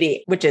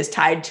activity, which is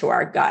tied to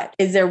our gut.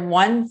 Is there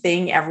one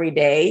thing every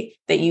day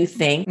that you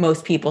think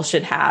most people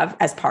should have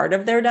as part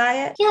of their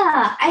diet?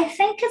 Yeah, I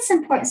think it's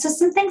important. So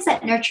some things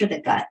that nurture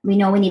the gut. We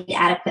know we need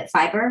adequate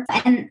fiber.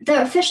 And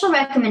the official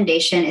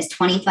recommendation is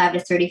 25 to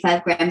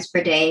 35 grams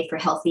per day for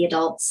healthy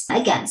adults.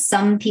 Again,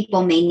 some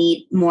people may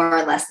need more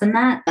or less than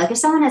that. Like if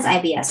someone has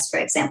IBS, for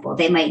example,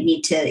 they might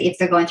need to, if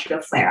they're going through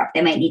a flare-up,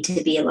 they might need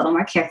to be a little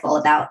more careful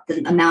about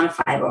the amount of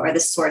fiber or the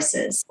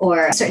sources,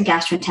 or certain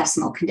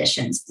gastrointestinal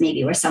conditions,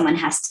 maybe where someone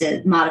has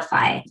to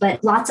modify.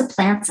 But lots of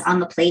plants on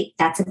the plate,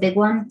 that's a big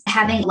one.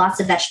 Having lots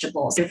of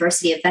vegetables,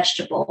 diversity of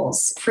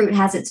vegetables, fruit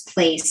has its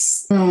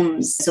place,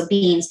 legumes, so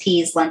beans,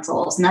 peas,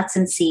 lentils, nuts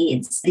and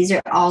seeds. These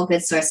are all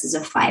good sources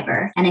of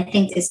fiber. And I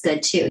think it's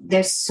good too.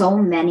 There's so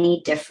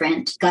many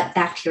different gut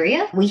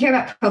bacteria. We hear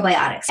about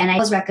probiotics, and I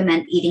always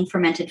recommend eating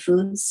fermented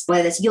foods,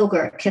 whether it's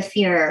yogurt,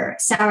 kefir,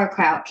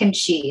 sauerkraut,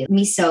 kimchi,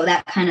 miso,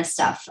 that kind of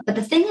stuff. But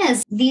the thing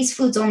is, these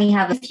foods only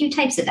have a few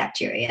types of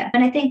bacteria.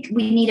 And I think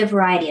we need a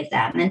variety of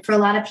them. And for a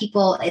lot of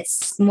people,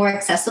 it's more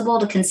accessible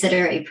to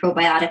consider a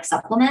probiotic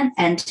supplement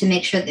and to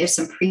make sure there's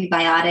some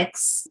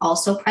prebiotics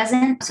also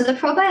present. So the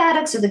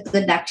probiotics are the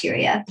good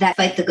bacteria that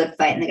fight the good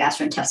fight in the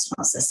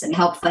gastrointestinal system,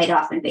 help fight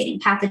off invading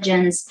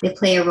pathogens. They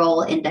play a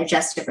role in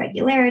digestive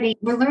regularity.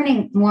 We're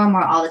learning more and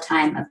more all the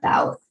time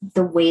about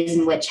the ways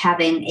in which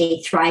having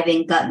a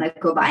thriving gut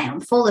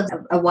microbiome full of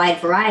a wide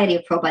variety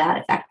of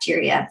probiotic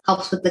bacteria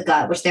helps with the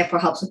gut, which therefore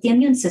helps with the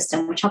immune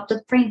system, which helps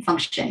with brain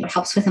function, which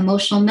helps with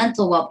emotional,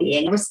 mental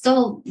well-being. We're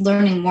still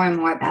learning more and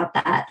more about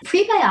that.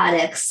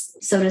 Prebiotics,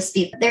 so to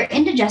speak, they're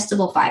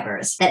indigestible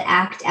fibers that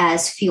act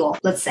as fuel,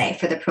 let's say,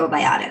 for the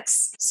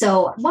probiotics.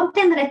 So one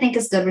thing that I think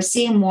is good, we're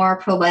seeing more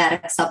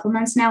probiotic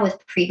supplements now with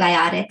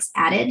prebiotics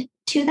added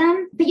to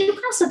them, but you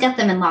can also get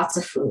them in lots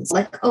of foods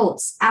like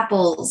oats,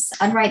 apples,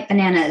 unripe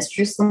bananas,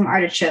 Jerusalem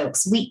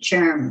artichokes, wheat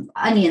germ,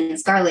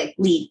 onions, garlic,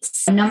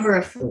 leeks. A number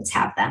of foods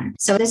have them.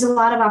 So there's a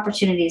lot of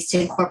opportunities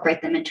to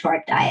incorporate them into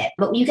our diet,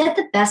 but you get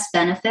the best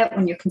benefit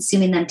when you're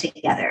consuming them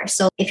together.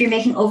 So if you're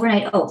making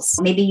overnight oats,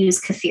 maybe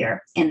use kefir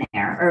in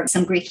there or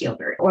some Greek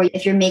yogurt. Or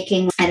if you're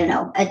making, I don't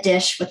know, a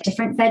dish with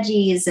different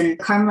veggies and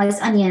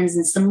caramelized onions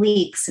and some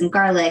leeks and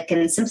garlic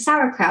and some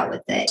sauerkraut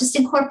with it, just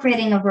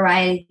incorporating a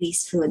variety of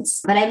these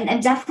foods. But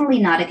I'm definitely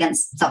not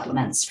against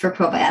supplements for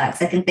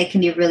probiotics. I think they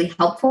can be really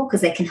helpful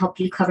because they can help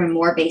you cover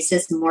more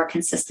bases more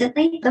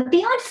consistently. But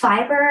beyond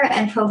fiber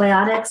and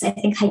probiotics, I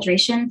think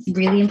hydration is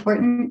really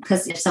important,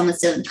 because if someone's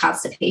dealing with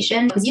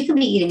constipation, because you can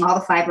be eating all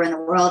the fiber in the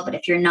world, but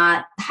if you're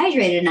not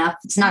hydrated enough,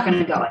 it's not going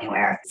to go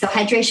anywhere. So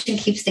hydration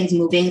keeps things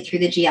moving through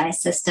the GI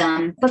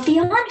system. But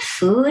beyond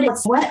food,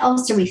 what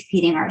else are we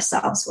feeding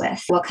ourselves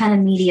with? What kind of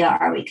media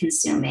are we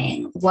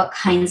consuming? What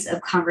kinds of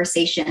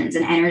conversations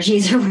and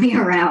energies are we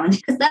around?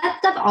 Because that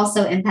stuff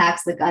also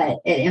impacts the gut.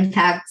 It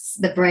impacts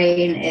the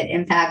brain. It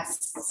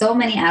impacts so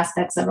many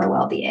aspects of our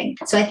well-being.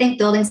 So I think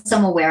building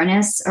some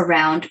awareness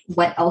around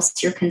what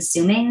else you're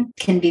consuming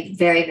can be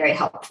very, very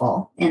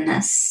helpful in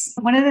this.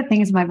 One of the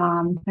things my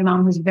mom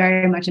was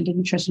very much into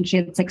nutrition. She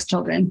had 6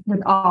 children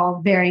with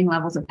all varying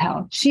levels of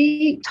health.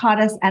 She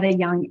taught us at a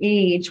young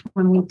age,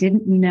 when we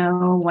didn't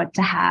know what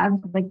to have,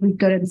 like we'd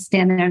go to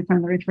stand there in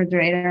front of the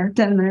refrigerator,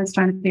 10 minutes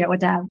trying to figure out what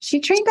to have. She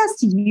trained us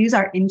to use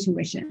our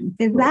intuition.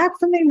 Is that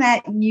something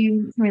that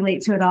you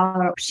relate to at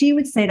all? Or she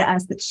would say to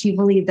us that she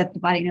believed that the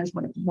body knows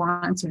what it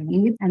wants or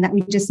needs, and that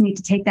we just need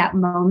to take that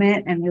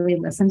moment and really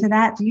listen to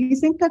that. Do you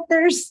think that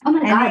there's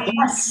any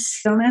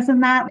stillness in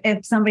that?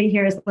 If somebody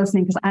here is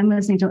listening, because I'm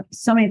listening to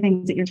so many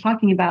things that you're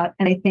talking about,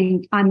 and I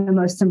think on the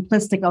most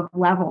simplistic of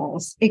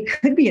levels, it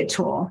could be a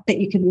tool that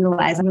you could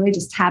utilize and really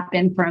just tap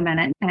in for a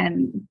minute.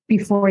 And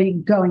before you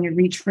go and you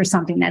reach for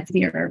something that's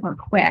easier or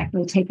quick,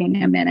 really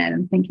taking a minute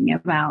and thinking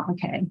about,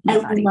 okay. I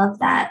love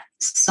that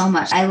so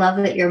much. I love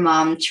that your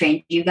mom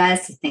trained you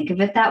guys to think of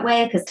it that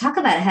way, because talk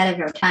about ahead of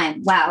your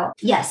time. Wow.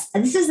 Yes.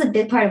 This is a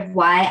big part of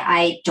why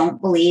I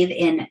don't believe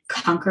in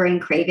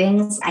conquering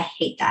cravings. I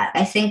hate that.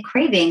 I think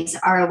cravings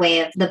are a way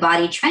of the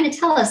body trying to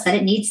tell us that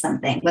it needs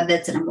something, whether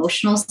it's an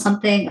emotional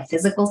something, a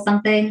physical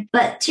something.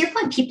 But to your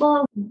point,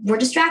 people, we're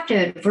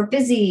distracted. We're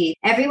busy.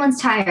 Everyone's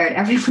tired.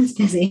 Everyone's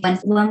busy.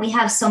 When we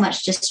have so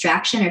much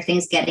distraction or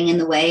things getting in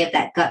the way of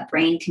that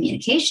gut-brain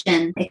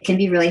communication, it can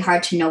be really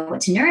hard to know what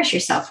to nourish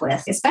yourself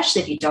with,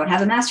 especially if you don't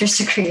have a master's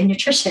degree in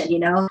nutrition. You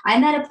know,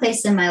 I'm at a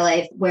place in my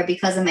life where,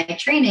 because of my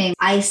training,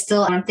 I'm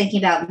thinking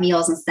about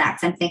meals and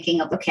snacks. I'm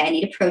thinking of, okay, I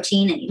need a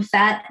protein, I need a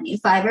fat, I need a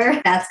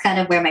fiber. That's kind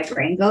of where my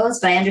brain goes.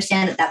 But I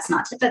understand that that's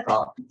not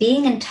typical.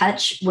 Being in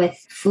touch with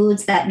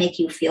foods that make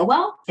you feel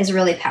well is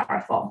really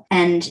powerful.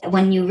 And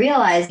when you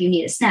realize you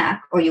need a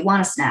snack or you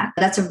want a snack,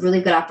 that's a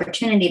really good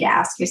opportunity to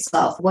ask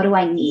yourself, what do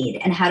I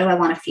need and how do I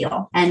want to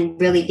feel? And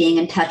really being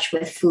in touch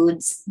with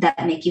foods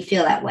that make you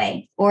feel that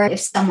way. Or if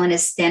someone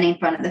is standing in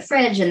front of the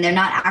fridge and they're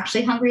not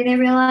actually hungry, they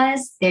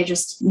realize they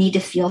just need to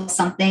feel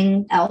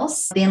something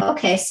else. Being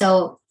okay,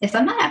 so if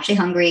I'm not actually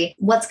hungry,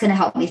 what's going to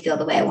help me feel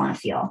the way I want to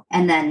feel?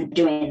 And then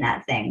doing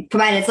that thing,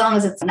 provided as long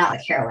as it's not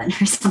like heroin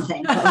or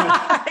something.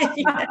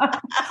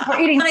 But or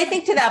eating. And I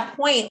think to that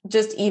point,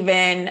 just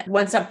even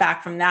one step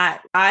back from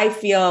that, I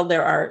feel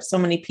there are so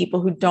many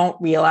people who don't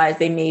realize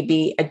they may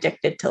be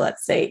addicted to,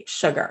 let's say,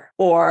 sugar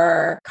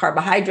or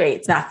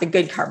carbohydrates, not the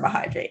good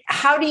carbohydrate.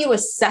 How do you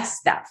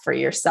assess that for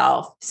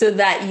yourself so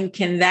that you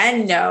can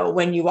then know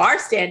when you are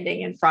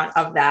standing in front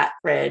of that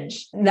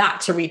fridge,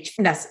 not to reach?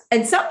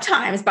 And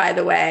sometimes, by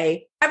the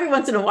way, every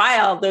once in a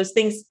while, those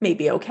things may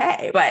be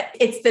okay, but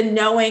it's the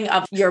knowing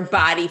of your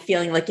body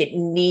feeling like it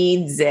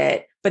needs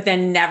it, but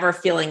then never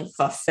feeling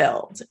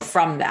fulfilled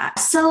from that.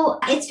 So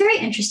it's very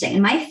interesting.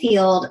 In my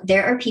field,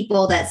 there are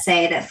people that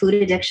say that food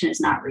addiction is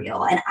not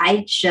real. And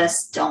I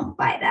just don't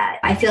buy that.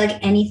 I feel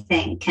like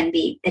anything can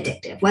be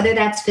addictive, whether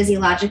that's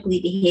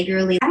physiologically,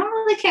 behaviorally. I don't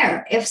really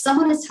care. If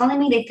someone is telling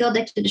me they feel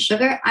addicted to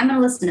sugar, I'm going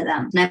to listen to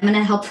them and I'm going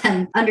to help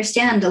them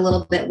understand a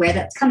little bit where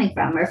that's coming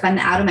from. Or if I'm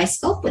out of my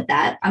scope with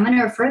that, I'm going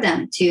to refer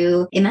them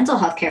to a mental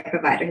health care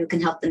provider who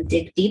can help them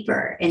dig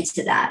deeper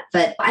into that.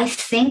 But I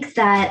think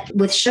that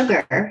with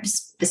sugar,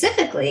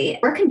 specifically,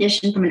 we're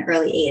conditioned from an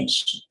early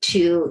age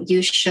to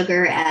use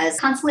sugar as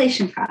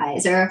consolation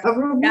prize or a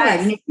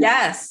reward.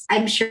 Yes.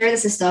 I'm sure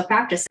this is still a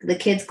practice. The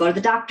kids go to the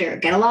doctor,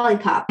 get a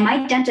lollipop.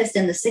 My dentist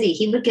in the city,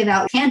 he would give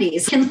out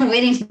candies in the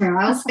waiting room.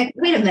 I was like,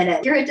 wait a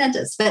minute, you're a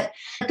dentist. But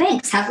the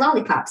banks have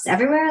lollipops.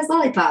 Everywhere has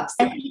lollipops.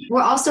 And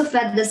we're also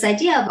fed this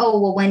idea of,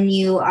 oh, well, when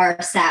you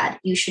are sad,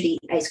 you should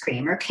eat ice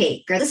cream or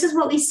cake. Or this is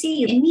what we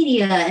see in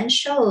media and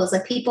shows,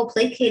 like people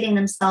placating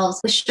themselves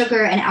with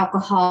sugar and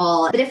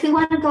alcohol. But if we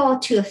want to go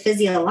to a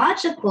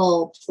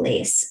physiological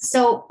place.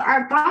 So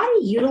our body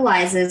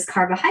utilizes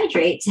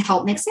carbohydrate to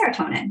help make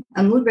serotonin,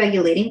 a mood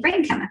regulating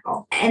brain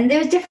chemical. And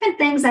there's different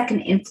things that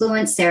can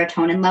influence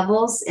serotonin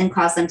levels and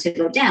cause them to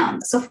go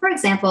down. So for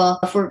example,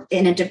 if we're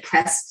in a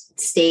depressed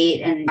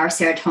state and our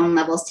serotonin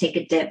levels take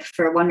a dip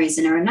for one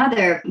reason or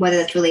another, whether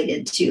it's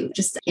related to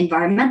just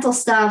environmental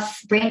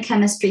stuff, brain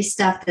chemistry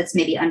stuff that's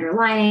maybe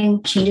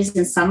underlying, changes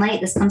in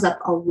sunlight. This comes up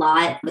a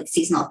lot with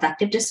seasonal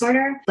affective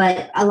disorder,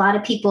 but a lot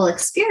of people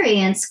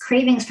experience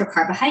cravings for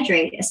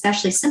carbohydrate,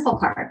 especially simple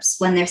carbs,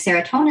 when their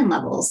serotonin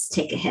levels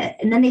take a hit.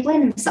 And then they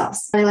blame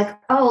themselves. They're like,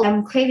 oh,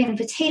 I'm craving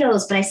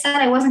potatoes, but I said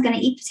I wasn't going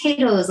to eat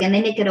potatoes. And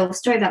they make it a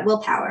story about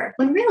willpower.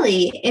 When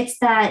really it's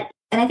that.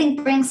 And I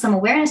think bring some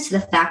awareness to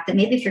the fact that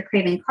maybe if you're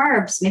craving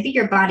carbs, maybe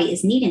your body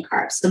is needing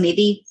carbs. So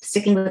maybe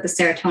sticking with the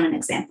serotonin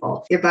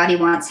example, your body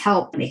wants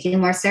help making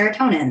more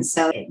serotonin.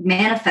 So it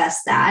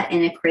manifests that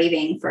in a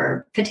craving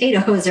for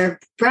potatoes or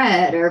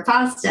bread or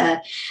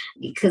pasta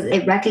because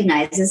it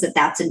recognizes that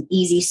that's an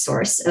easy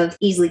source of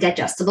easily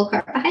digestible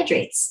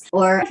carbohydrates.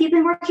 Or if you've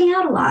been working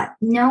out a lot,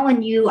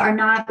 when you are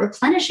not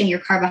replenishing your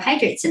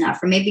carbohydrates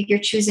enough, or maybe you're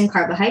choosing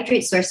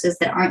carbohydrate sources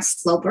that aren't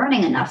slow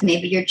burning enough.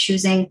 Maybe you're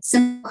choosing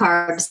simple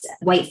carbs,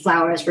 white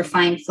flours,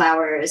 refined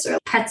flours, or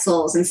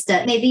pretzels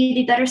instead. Maybe you'd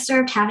be better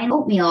served having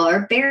oatmeal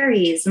or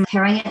berries and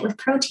pairing it with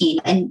protein.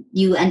 And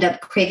you end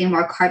up craving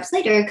more carbs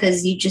later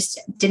because you just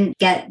didn't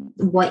get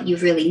what you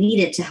really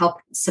needed to help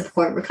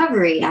support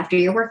recovery after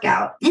your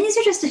workout. And these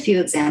are just a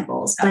few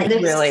examples. But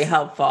that's really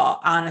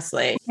helpful,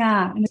 honestly.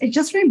 Yeah. It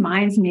just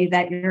reminds me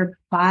that your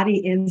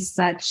body is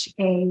such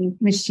a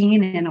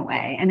machine in a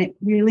way, and it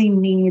really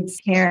needs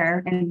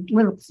care and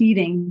little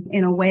feeding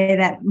in a way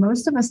that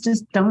most of us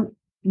just don't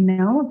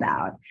know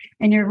about.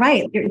 And you're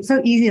right. It's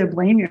so easy to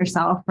blame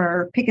yourself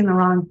for picking the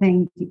wrong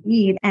thing to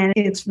eat. And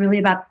it's really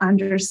about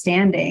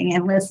understanding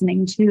and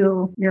listening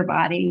to your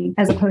body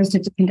as opposed to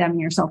just condemning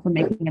yourself for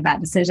making a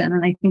bad decision.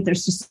 And I think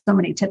there's just so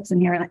many tips in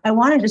here. And I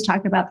want to just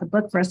talk about the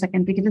book for a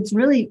second because it's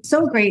really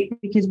so great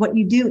because what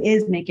you do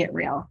is make it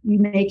real. You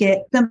make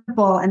it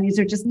simple. And these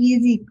are just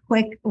easy,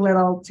 quick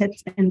little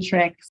tips and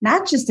tricks,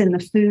 not just in the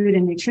food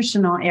and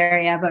nutritional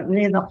area, but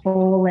really the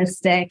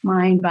holistic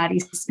mind, body,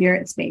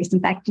 spirit space. In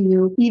fact,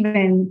 you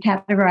even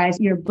categorize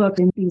your book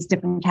in these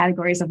different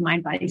categories of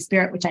mind, body,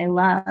 spirit, which I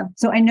love.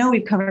 So I know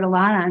we've covered a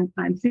lot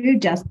on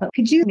food, Jess, but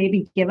could you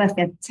maybe give us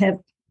a tip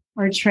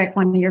or trick,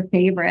 one of your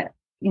favorite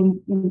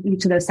in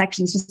each of those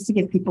sections, just to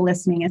give people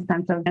listening a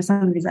sense of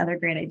some of these other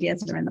great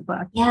ideas that are in the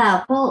book?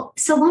 Yeah, well,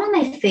 so one of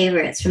my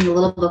favorites from the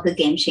Little Book of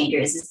Game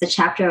Changers is the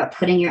chapter about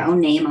putting your own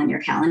name on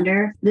your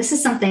calendar. This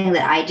is something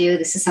that I do.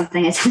 This is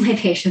something I tell my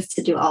patients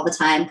to do all the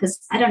time because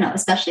I don't know,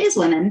 especially as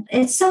women,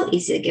 it's so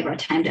easy to give our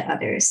time to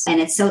others.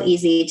 And it's so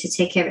easy to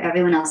take care of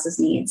everyone else's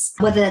needs,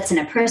 whether that's in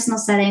a personal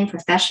setting,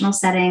 professional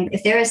setting.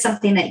 If there is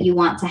something that you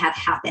want to have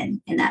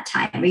happen in that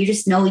time, or you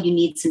just know you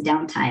need some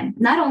downtime,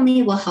 not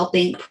only will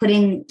helping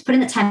putting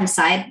the time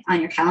aside on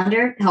your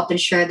calendar help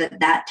ensure that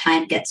that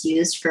time gets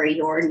used for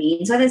your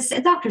needs, whether it's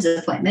a doctor's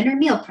appointment or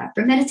meal prep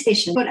or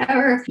meditation,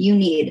 whatever you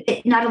need.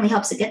 It not only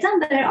helps it get done,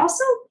 but it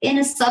also in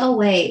a subtle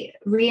way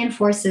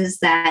reinforces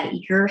that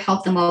your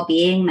health and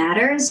well-being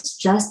matters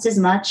just as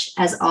much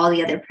as all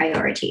the other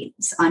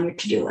priorities on your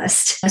to-do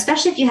list.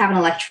 Especially if you have an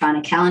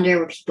electronic calendar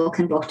where people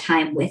can book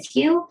time with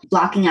you,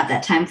 blocking out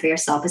that time for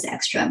yourself is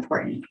extra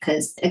important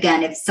because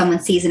again, if someone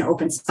sees an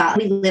open spot,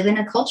 we live in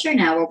a culture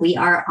now where we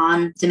are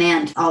on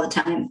demand all the time.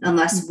 time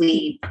unless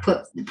we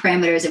put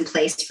parameters in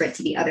place for it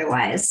to be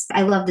otherwise.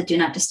 I love the do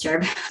not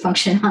disturb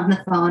function on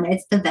the phone.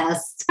 It's the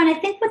best. And I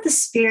think with the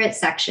spirit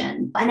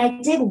section, and I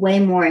dig way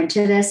more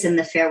into this in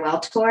the farewell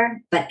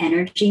tour, but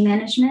energy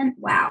management,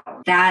 wow,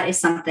 that is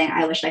something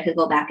I wish I could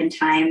go back in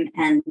time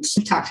and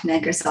talk to my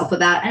younger self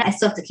about. And I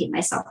still have to keep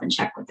myself in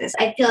check with this.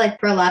 I feel like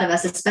for a lot of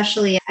us,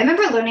 especially, I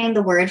remember learning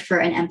the word for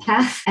an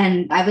empath,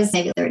 and I was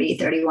maybe 30,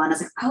 31. I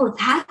was like, oh,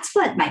 that's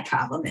what my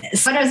problem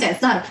is. But I was saying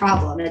it's not a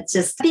problem. It's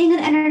just being an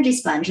energy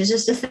sponge is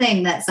just a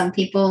thing that some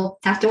people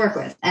have to work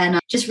with. And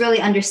just really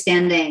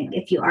understanding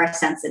if you are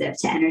sensitive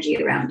to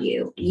energy around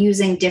you,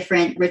 using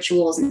different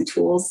rituals and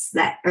tools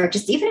that are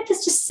just, even if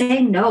it's just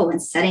saying no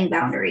and setting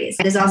boundaries.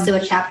 There's also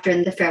a chapter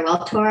in the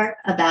farewell tour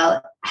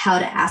about how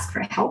to ask for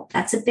help.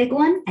 That's a big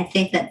one. I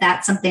think that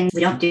that's something we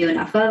don't do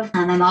enough of.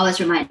 I'm always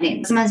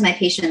reminding sometimes my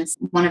patients,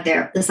 one of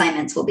their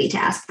assignments will be to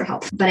ask for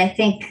help. But I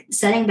think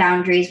setting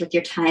boundaries with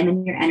your time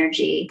and your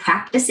energy,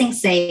 practicing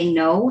saying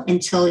no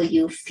until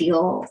you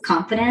feel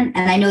confident.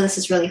 And I know this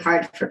is really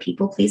hard for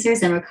people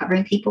pleasers and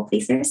recovering people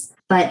pleasers,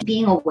 but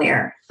being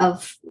aware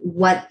of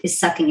what is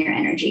sucking your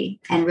energy.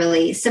 And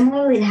really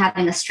similarly to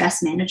having a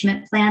stress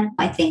management plan,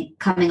 I think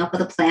coming up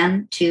with a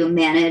plan to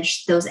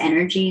manage those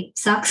energy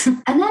sucks.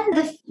 And then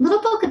the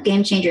little book of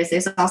Game Changers,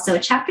 there's also a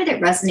chapter that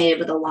resonated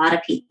with a lot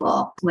of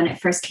people when it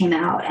first came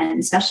out. And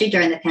especially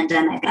during the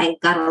pandemic, I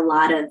got a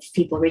lot of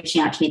people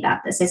reaching out to me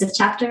about this. There's a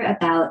chapter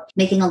about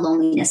making a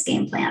loneliness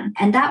game plan.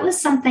 And that was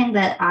something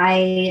that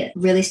I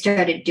really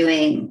started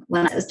doing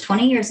when I was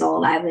 20 years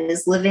old. I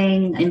was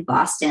living in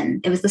Boston.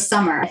 It was the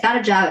summer. I found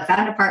a job, I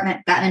found an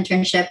apartment, got an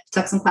internship,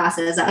 took some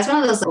classes. I was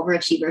one of those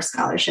overachiever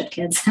scholarship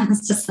kids. I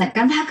was just like,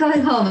 I'm not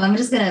going home. I'm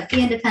just going to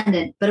be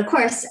independent. But of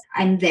course,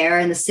 I'm there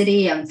in the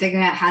city. I'm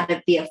figuring out how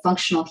to be a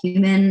functional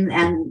human.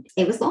 And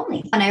it was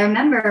lonely. And I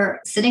remember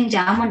sitting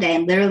down one day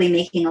and literally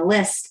making a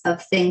list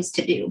of things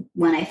to do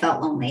when I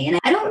felt lonely. And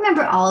I don't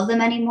remember all of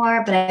them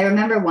anymore, but I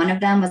remember one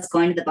of them was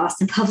going to the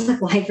Boston Public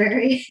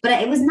Library.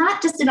 But it was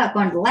not just about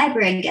going to the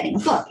library and getting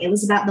a book. It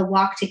was about the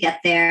walk to get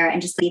there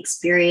and just the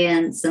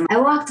experience. And I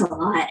walked a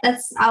lot.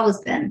 That's always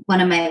been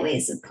one of my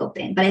ways of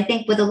coping. But I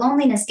think with a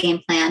loneliness game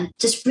plan,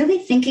 just really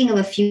thinking of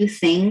a few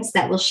things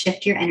that will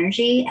shift your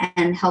energy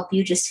and help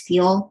you just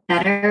feel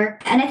better.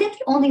 And I think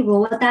the only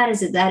rule with that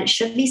is that it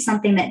should be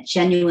something that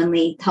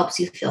genuinely helps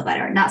you feel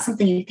better, not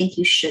something you think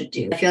you should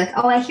do. If you're like,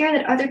 oh, I hear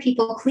that other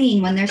people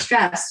clean when they're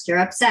stressed or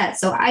upset,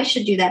 so I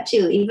should do that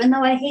too, even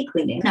though I hate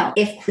cleaning. No,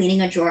 if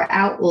cleaning a drawer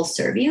out will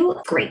serve you,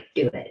 great,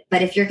 do it.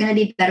 But if you're going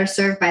to be better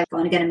served by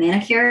going to get a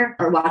manicure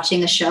or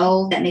watching a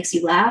show that makes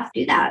you laugh,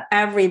 do that.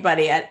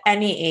 Everybody at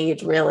any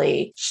age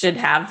really should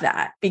have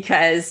that,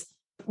 because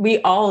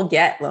we all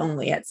get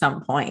lonely at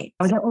some point.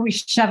 Or we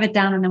shove it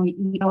down and then we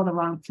eat all the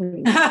wrong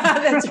food.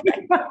 That's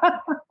right.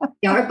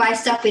 Or buy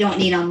stuff we don't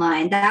need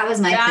online. That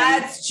was my thing.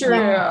 That's true.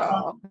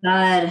 Oh,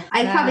 God.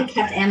 I probably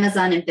kept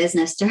Amazon in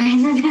business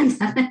during the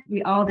pandemic.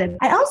 We all did.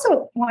 I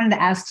also wanted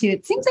to ask too,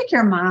 it seems like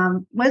your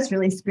mom was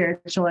really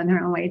spiritual in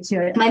her own way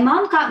too. My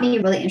mom got me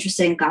really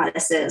interested in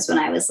goddesses when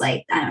I was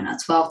like,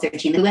 12,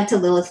 13. We went to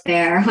Lilith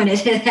Fair when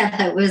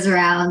it was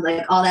around,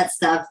 like all that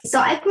stuff. So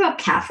I grew up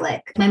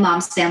Catholic. My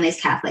mom's family is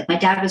Catholic. My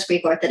dad was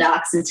Greek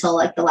Orthodox until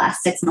like the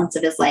last 6 months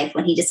of his life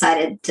when he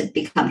decided to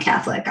become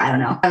Catholic. I don't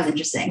know. That was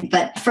interesting.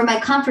 But for my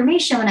confirmation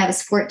when I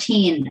was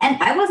 14,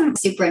 and I wasn't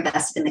super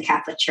invested in the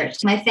Catholic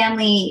Church. My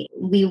family,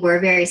 we were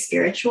very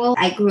spiritual.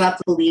 I grew up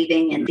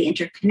believing in the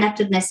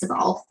interconnectedness of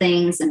all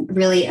things and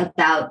really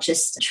about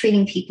just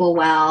treating people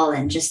well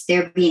and just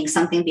there being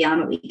something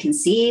beyond what we can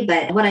see.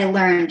 But what I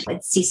learned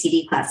with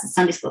CCD class in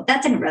Sunday school,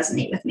 that didn't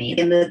resonate with me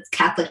in the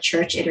Catholic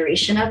Church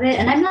iteration of it.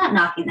 And I'm not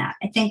knocking that.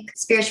 I think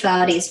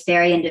spirituality is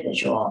very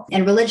individual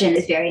and religion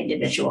is very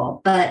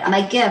individual. But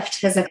my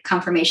gift as a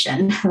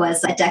confirmation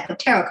was a deck of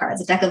tarot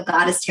cards, a deck of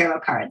goddess tarot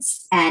cards.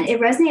 And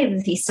it resonated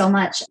with me so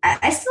much.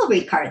 I still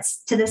read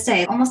cards to this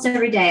day. Almost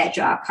every day I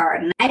draw a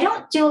card. And I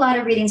don't do a lot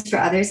of readings for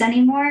others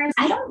anymore.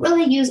 I don't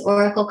really use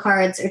oracle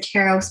cards or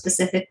tarot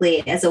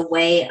specifically as a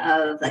way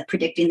of like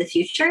predicting the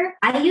future.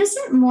 I use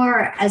it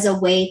more as a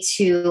way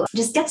to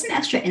just get some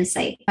extra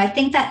insight. I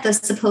think that the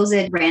supposed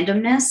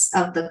randomness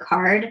of the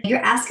card, you're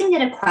asking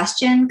it a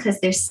question because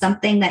there's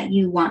something that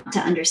you want to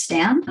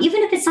understand.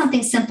 Even if it's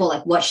something simple,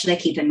 like what should I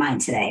keep in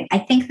mind today? I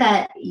think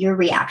that your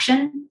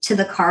reaction to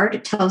the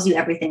card tells you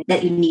everything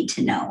that you need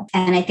to know.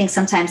 And I think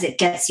sometimes it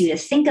gets you to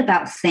think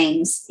about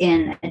things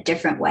in a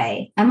different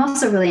way. I'm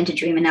also really into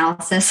dream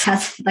analysis.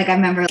 Like I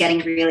remember getting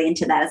really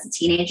into that as a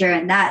teenager.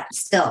 And that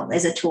still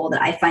is a tool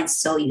that I find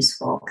so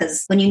useful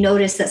because when you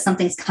notice that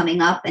something's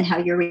coming up and how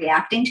you're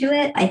reacting to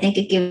it, I think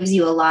it gives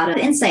you a lot of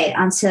insight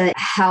onto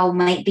how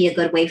might be a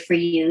good way for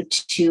you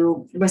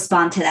to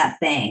respond to that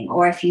thing.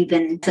 Or if you've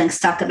been feeling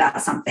stuck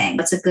about something,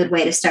 it's a good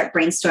way to start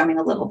brainstorming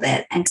a little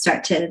bit and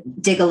start to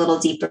dig a little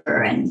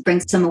deeper and bring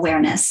some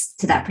awareness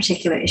to that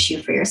particular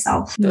issue for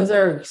yourself. Those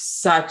are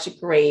such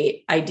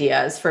great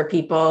ideas for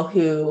people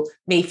who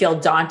may feel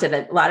daunted.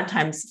 A lot of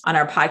times on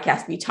our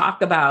podcast, we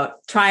talk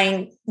about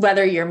trying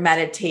whether you're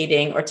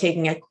meditating or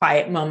taking a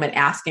quiet moment,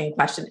 asking a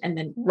question, and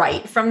then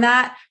write from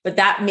that. But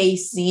that may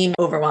seem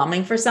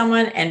overwhelming for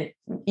someone, and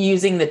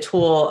using the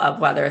tool of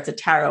whether it's a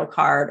tarot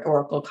card,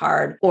 oracle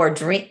card, or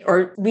dream,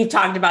 or we've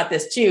talked about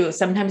this too.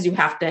 Sometimes you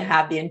have to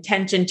have the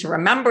intention to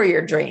remember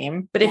your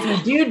dream. But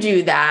if you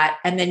do that,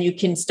 and then you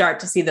can start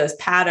to see those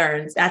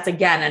patterns, that's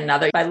again,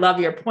 another, I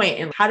love your point.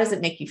 And how does it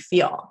make you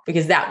feel?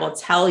 Because that will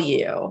tell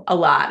you a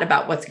lot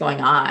about what's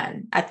going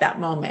on at that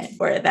moment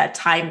or that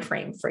time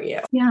frame for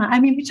you. Yeah.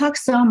 I mean, we talk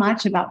so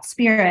much about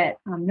spirit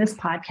on this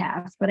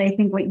podcast, but I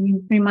think what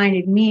you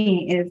reminded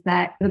me is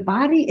that the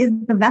body is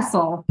the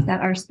vessel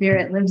that our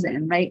spirit lives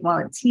in, right? While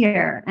it's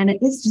here. And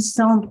it is just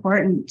so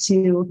important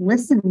to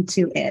listen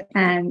to it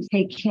and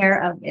take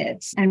care of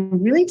it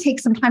and really take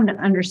some time to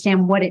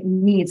understand what it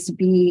needs to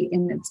be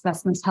in its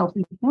best, most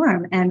healthy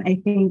form. And I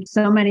think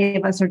so many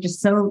of us are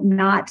just so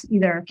not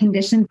either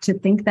conditioned to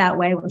think that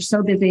way. We're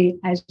so busy,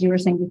 as you were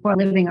saying before,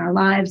 living our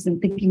lives and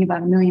thinking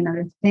about a million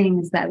other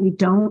things that we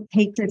don't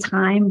take the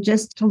time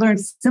just to learn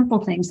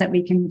simple things that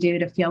we can do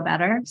to feel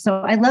better. So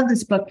I love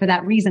this book for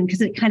that reason,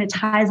 because it kind of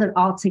ties it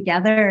all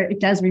together. It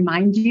does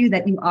remind you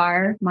that you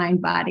are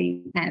mind,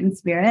 body, and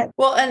spirit.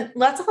 Well, and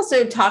let's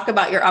also talk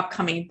about your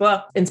upcoming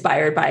book,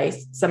 inspired by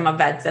some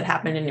events that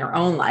happened in your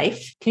own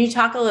life. Can you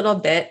talk a little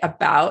bit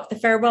about the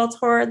Farewell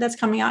Tour that's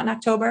coming out in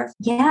October?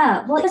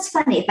 Yeah, well, it's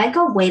funny. If I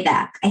go way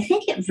back, I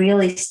think it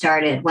really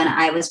started when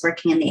I was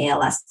working in the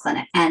ALS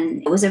clinic.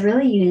 And it was a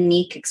really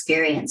unique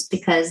experience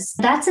because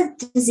that's a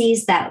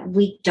disease that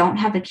we don't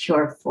have a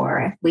cure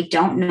for. We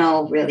don't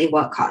know really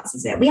what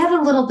causes it. We have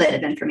a little bit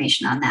of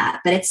information on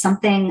that, but it's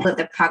something that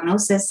the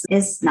prognosis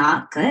is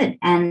not good.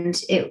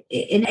 And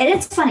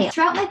it's funny.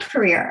 Throughout my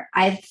career,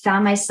 I've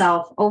found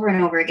myself over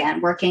and over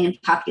again working in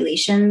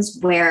populations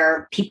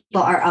where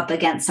people are up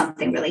against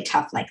something really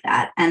tough like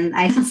that. And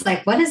I was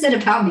like, what is it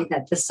about me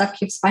that this stuff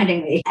keeps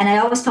finding me? And I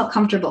always felt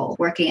comfortable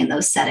working in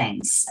those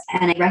settings.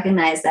 And I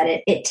recognized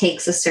that it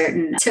takes a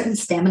certain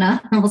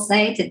stamina, I will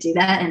say, to do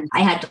that. And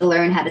I had to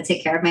learn how to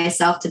take care of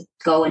myself to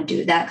go and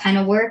do that kind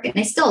of work. And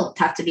I still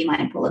have to be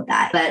mindful of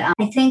that. But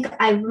I think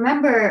I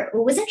remember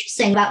what was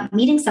interesting about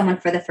meeting someone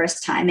for the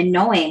first time and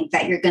knowing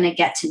that you're going to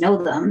get to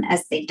know them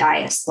as they die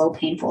a slow,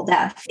 painful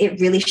death. It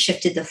really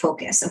shifted the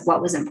focus of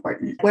what was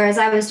important. Whereas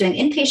I was doing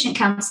inpatient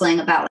counseling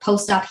about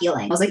post-op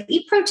healing, I was like,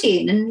 eat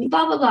protein and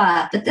blah, blah,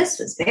 blah. But this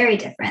was very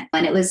different.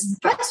 And it was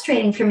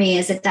frustrating for me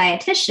as a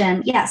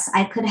dietitian. Yes,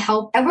 I could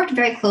help. I worked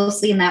very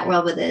closely in that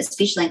world with a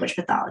speech language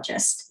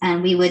pathologist.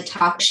 And we would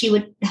talk. She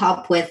would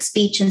help with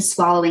speech and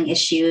swallowing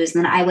issues.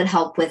 And then I would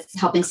help with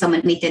helping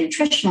someone meet their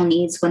nutritional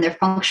needs when their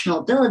functional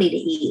ability to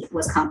eat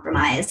was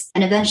compromised.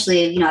 And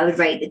eventually, I would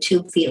write the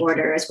tube feed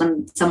orders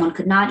when someone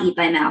could not eat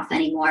by mouth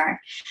anymore.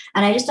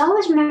 And I just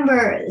always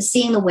remember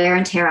seeing the wear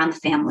and tear on the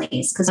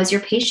families, because as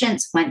your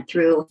patients went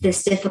through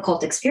this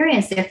difficult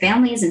experience, their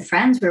families and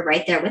friends were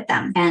right there with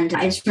them. And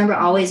I just remember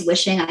always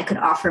wishing I could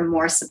offer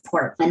more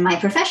support. And my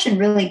profession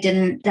really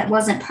that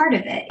wasn't part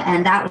of it.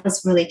 And that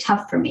was really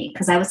tough for me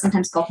because I would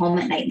sometimes go home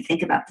at night and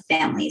think about the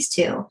families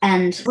too.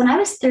 And when I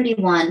was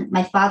 31,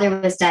 my father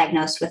was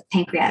diagnosed with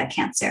pancreatic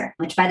cancer,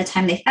 which by the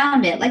time they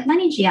found it, like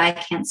many GI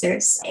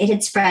cancers, it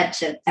had spread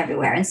to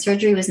everywhere and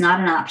surgery was not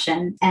an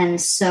option. And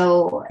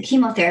so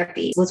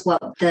chemotherapy was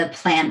what the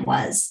plan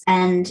was.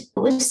 And it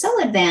was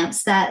so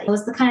advanced that it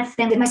was the kind of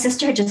thing that my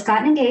sister had just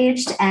gotten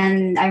engaged.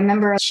 And I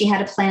remember she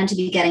had a plan to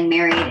be getting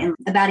married in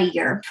about a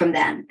year from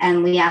then.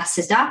 And we asked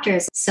his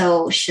doctors,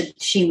 so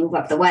should she move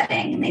up the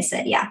wedding? And they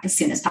said, yeah, as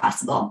soon as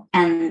possible.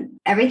 And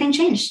everything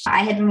changed. I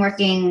had been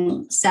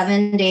working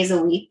 7 days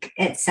a week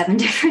at 7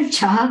 different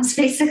jobs,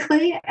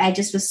 basically. I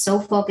just was so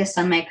focused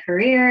on my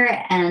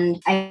career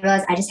and I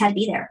realized I just had to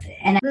be there.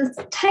 And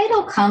the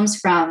title comes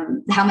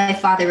from how my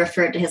father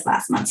referred to his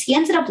last months. He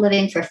ended up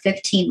living for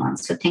 15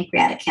 months with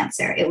pancreatic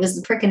cancer. It was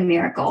a freaking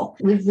miracle.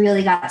 We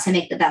really got to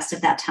make the best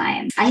of that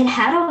time. I had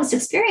had all this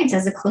experience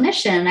as a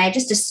clinician and I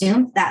just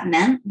assumed that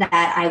meant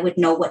that I would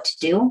know what to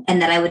do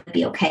and that I would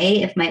be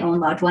okay if my own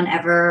loved one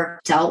ever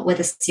dealt with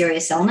a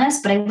serious illness.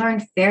 But I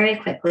learned very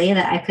quickly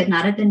that I could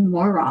not have been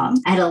more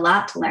wrong. I had a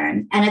lot to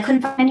learn and I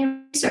couldn't find any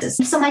resources.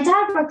 So my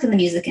dad worked in the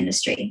music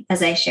industry,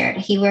 as I shared.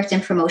 He worked in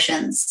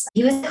promotions.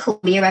 He was at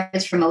Columbia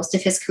Records for most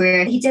of his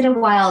career. He did a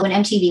while when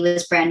MTV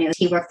was brand new.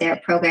 He worked there,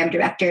 program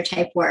director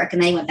type work,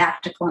 and then he went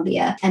back to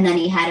Columbia. And then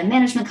he had a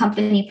management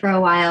company for a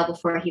while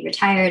before he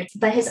retired.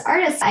 But his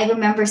artists, I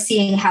remember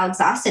seeing how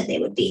exhausted they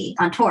would be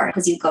on tour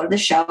because you'd go to the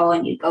show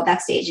and you'd go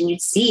backstage and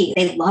you'd see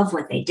they love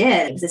what they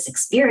did. It was this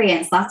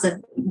experience, lots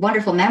of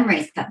wonderful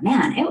memories. But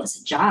man, it was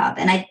a job.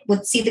 And I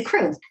would see the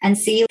crew and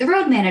see the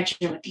road manager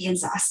would be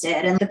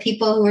exhausted and the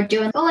people who were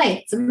doing the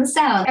lights and the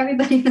sound.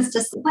 Everybody was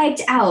just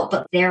wiped out,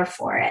 but there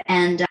for it.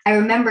 And I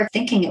remember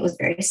thinking it was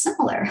very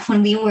similar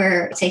when we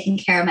were taking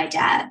care of my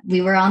dad.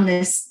 We were on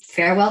this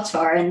farewell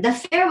tour, and the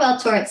farewell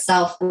tour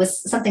itself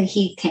was something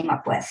he came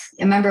up with.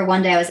 I remember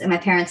one day I was at my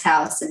parents'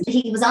 house and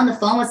he was on the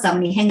phone with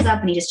someone. He hangs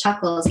up and he just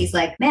chuckles. He's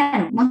like,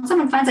 man, when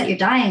someone finds out you're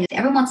dying,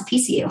 everyone wants a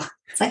piece of you.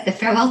 It's like the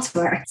farewell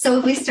tour. So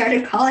we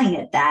started calling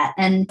it that.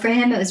 And for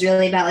him, it was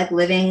really about like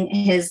living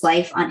his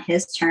life on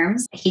his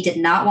terms. He did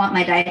not want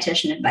my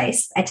dietitian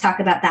advice. I talk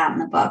about that in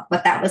the book,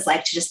 what that was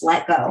like to just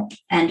let go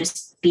and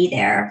just be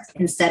there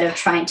instead of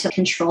trying to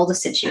control the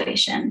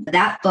situation.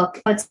 That book,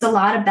 it's a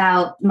lot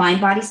about mind,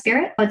 body,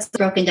 spirit. It's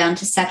broken down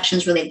to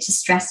sections related to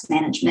stress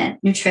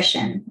management,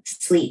 nutrition,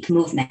 sleep,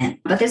 movement.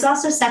 But there's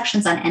also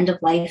sections on end of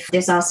life.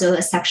 There's also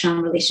a section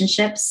on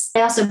relationships.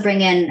 I also bring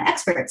in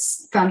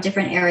experts from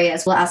different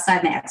areas, well,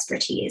 outside my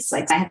expertise.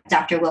 Like I have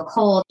Dr. Will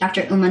Cole,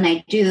 Dr. Uma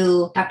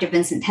Naidu, Dr.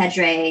 Vincent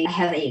Pedre. I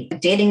have a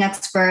dating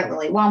expert,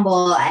 Lily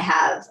Womble. I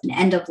have an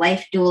end of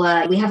life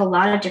doula. We have a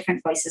lot of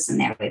different voices in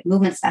there. We have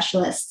movement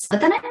specialists. But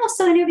then I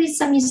also interviewed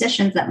some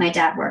musicians that my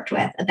dad worked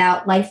with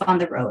about life on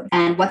the road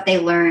and what they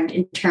learned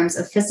in terms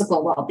of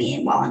physical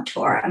well-being while on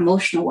tour,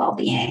 emotional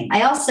well-being.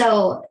 I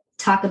also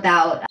talk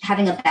about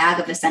having a bag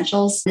of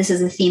essentials. This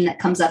is a theme that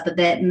comes up a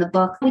bit in the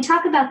book. We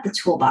talk about the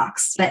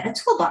toolbox, but a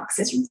toolbox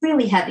is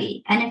really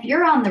heavy. And if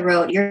you're on the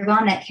road, you're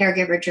on that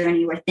caregiver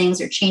journey where things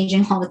are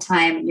changing all the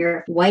time and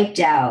you're wiped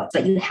out,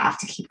 but you have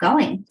to keep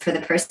going for the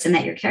person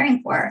that you're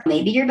caring for.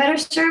 Maybe you're better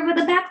served with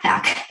a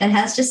backpack that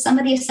has just some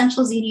of the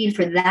essentials you need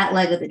for that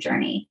leg of the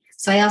journey.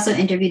 So I also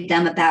interviewed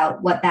them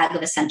about what bag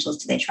of essentials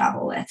do they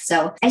travel with.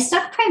 So I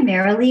stuck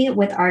primarily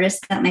with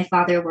artists that my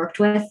father worked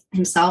with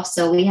himself.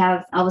 So we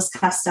have Elvis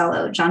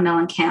Costello, John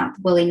Mellencamp,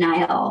 Willie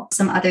Nile,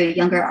 some other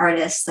younger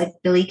artists like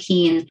Billy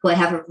Keane, who I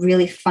have a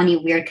really funny,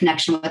 weird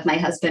connection with my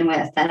husband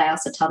with that I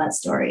also tell that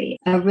story.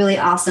 A really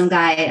awesome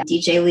guy,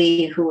 DJ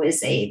Lee, who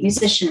is a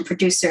musician,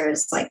 producer,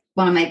 is like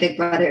one of my big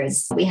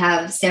brothers. We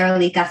have Sarah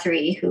Lee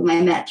Guthrie, whom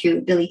I met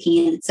through Billy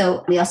Keane.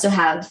 So we also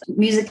have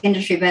music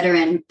industry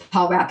veteran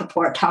Paul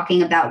Rappaport talking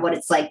about what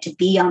it's like to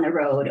be on the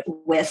road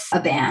with a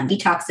band. He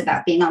talks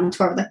about being on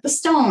tour with like the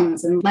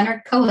Stones and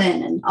Leonard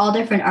Cohen and all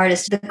different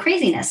artists, the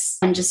craziness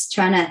and just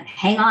trying to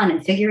hang on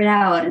and figure it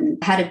out and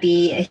how to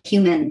be a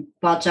human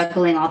while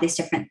juggling all these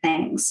different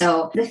things.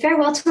 So the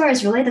farewell tour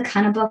is really the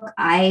kind of book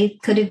I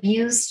could have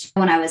used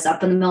when I was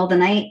up in the middle of the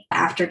night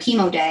after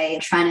chemo day,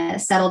 trying to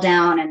settle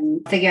down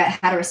and figure out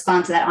how to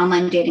respond to that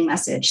online dating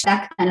message,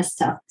 that kind of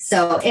stuff.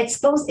 So it's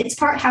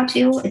part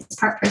how-to, it's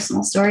part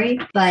personal story,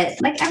 but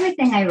like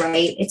everything I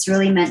write, it's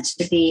really meant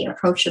to be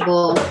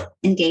approachable,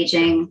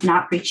 engaging,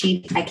 not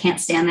preachy. I can't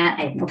stand that.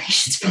 I have no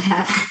patience for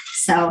that.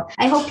 So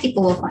I hope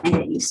people will find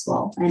it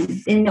useful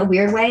and in a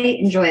weird way,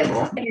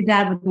 enjoyable. Your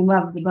dad would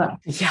love the book.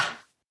 Yeah.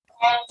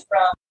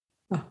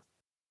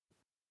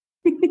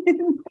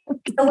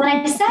 So when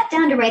I sat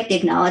down to write the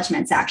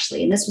acknowledgements,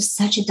 actually, and this was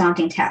such a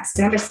daunting task,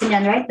 I remember sitting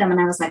down to write them and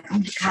I was like, oh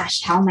my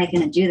gosh, how am I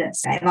going to do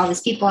this? I have all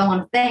these people I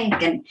want to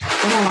thank and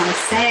what I want to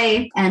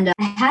say. And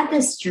I had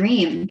this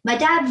dream. My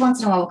dad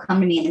once in a while would come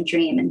to me in a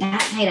dream. And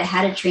that night I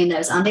had a dream that I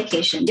was on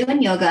vacation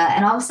doing yoga.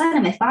 And all of a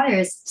sudden my father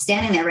is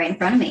standing there right in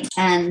front of me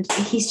and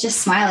he's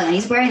just smiling. And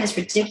he's wearing this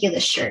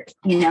ridiculous shirt.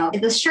 You know,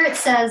 the shirt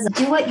says,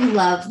 do what you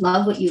love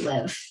what you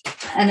live.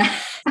 And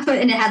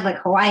it had like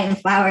Hawaiian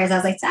flowers. I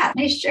was like, Dad,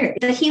 nice shirt.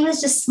 But he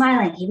was just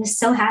smiling. He was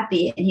so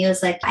happy. And he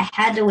was like, I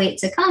had to wait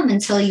to come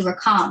until you were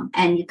calm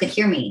and you could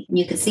hear me and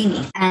you could see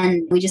me.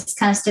 And we just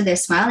kind of stood there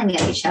smiling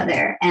at each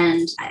other.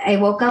 And I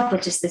woke up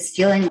with just this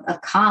feeling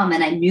of calm.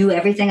 And I knew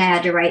everything I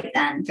had to write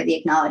then for the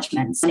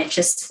acknowledgements. And it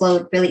just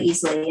flowed really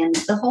easily. And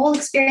the whole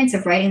experience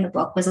of writing the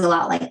book was a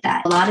lot like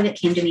that. A lot of it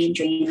came to me in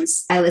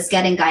dreams. I was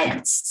getting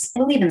guidance. I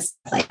believe in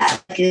stuff like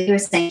that. Like you were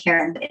saying,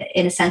 Karen,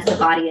 in a sense, the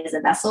body is a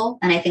vessel.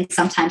 And I think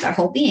sometimes our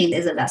whole being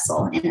is a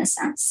vessel in a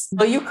sense.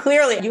 Well, you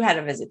had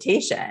a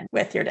visitation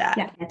with your dad.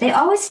 Yeah. They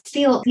always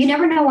feel, you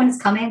never know when it's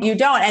coming. You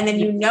don't. And then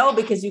you know,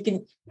 because you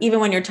can, even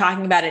when you're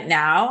talking about it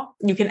now,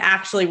 you can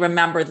actually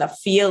remember the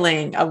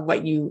feeling of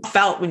what you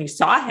felt when you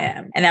saw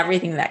him and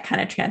everything that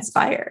kind of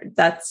transpired.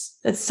 That's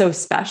so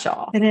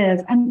special. It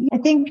is. And I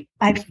think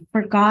I've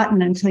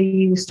forgotten until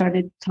you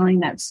started telling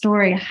that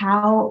story,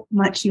 how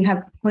much you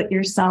have put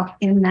yourself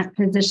in that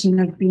position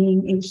of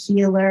being a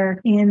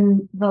healer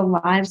in the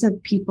lives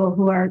of people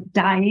who are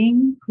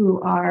dying,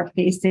 who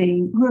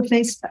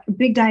faced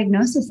big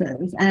diagnoses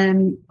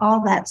and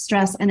all that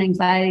stress and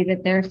anxiety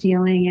that they're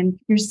feeling. And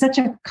you're such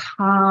a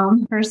calm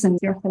person.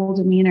 Your whole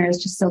demeanor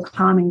is just so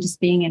calming, just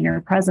being in your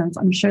presence.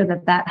 I'm sure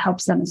that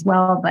helps them as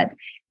well. But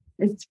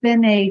it's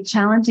been a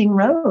challenging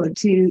road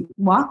to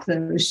walk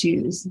those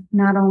shoes,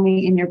 not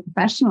only in your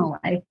professional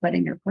life, but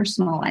in your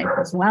personal life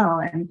as well.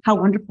 And how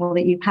wonderful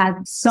that you've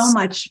had so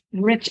much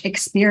rich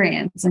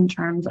experience in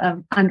terms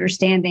of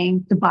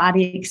understanding the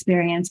body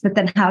experience, but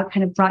then how it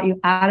kind of brought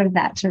you out of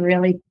that to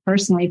really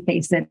personally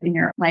face it in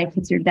your life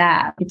with your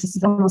dad. It's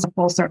just almost a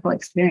full circle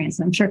experience.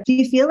 I'm sure. Do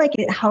you feel like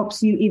it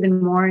helps you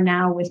even more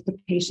now with the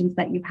patients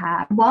that you've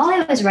had? While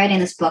I was writing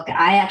this book,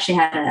 I actually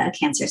had a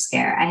cancer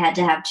scare. I had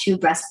to have 2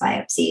 breast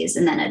biopsies. ovaries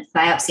and then a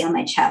biopsy on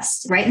my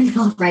chest right in the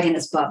middle of writing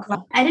this book.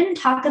 I didn't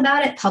talk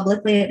about it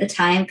publicly at the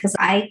time because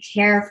I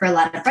care for a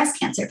lot of breast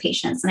cancer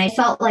patients. And I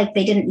felt like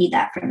they didn't need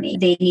that from me.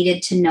 They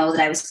needed to know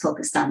that I was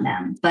focused on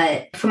them.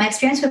 But from my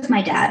experience with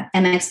my dad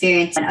and my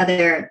experience in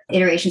other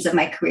iterations of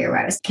my career where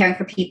I was caring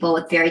for people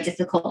with very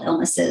difficult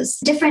illnesses,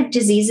 different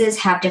diseases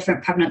have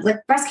different prevalence.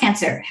 Like breast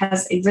cancer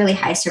has a really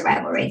high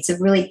survival rate. It's a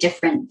really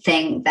different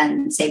thing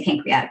than, say,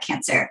 pancreatic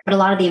cancer. But a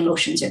lot of the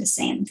emotions are the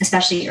same,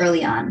 especially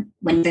early on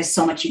when there's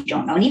so much you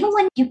don't know. And even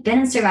when you've been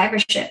in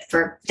survivorship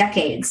for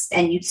decades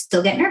and you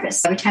still get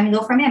nervous every time you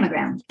go for a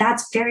mammogram,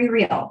 that's very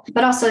real.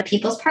 But also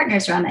people's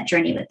partners are on that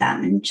journey with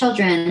them and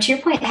children. To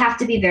your point, I have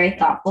to be very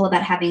thoughtful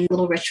about having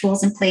little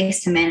rituals in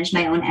place to manage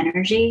my own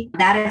energy.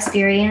 That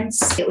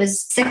experience, it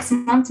was 6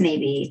 months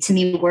maybe to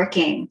me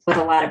working with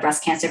a lot of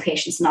breast cancer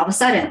patients. And all of a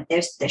sudden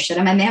there's shit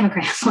on my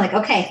mammogram. I'm like,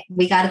 okay,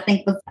 we got to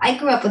think. I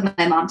grew up with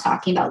my mom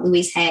talking about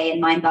Louise Hay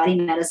and mind body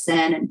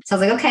medicine. And so I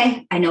was like,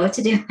 okay, I know what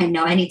to do. I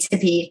know I need to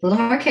be a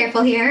little more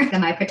careful here.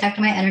 Am I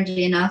protecting my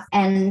energy enough?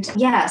 And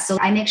yeah, so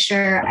I make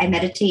sure I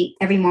meditate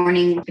every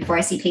morning before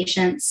I see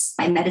patients.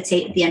 I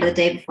meditate at the end of the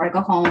day before I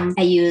go home.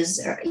 I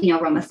use,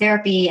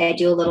 aromatherapy. I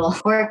do a little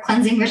aura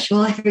cleansing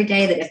ritual every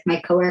day that if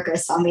my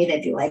coworkers saw me,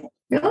 they'd be like,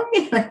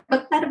 really? Like,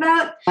 what's that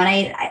about? When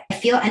I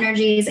feel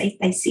energies,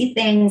 I see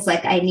things,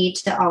 like I need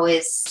to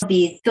always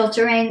be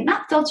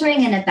not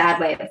filtering in a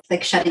bad way,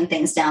 like shutting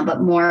things down,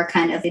 but more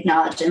kind of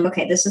acknowledging,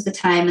 okay, this is the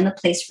time and the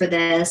place for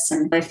this.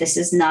 And if this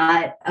is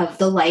not of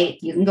the light,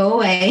 you can go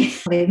away,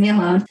 leave me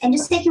alone. And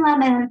just taking a lot of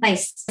my own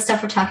advice,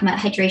 stuff we're talking about,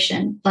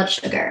 hydration, blood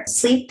sugar.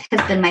 Sleep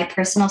has been my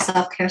personal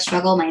self-care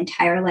struggle my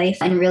entire life.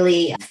 And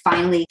really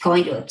finally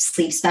going to a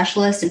sleep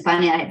specialist and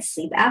finding out I had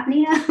sleep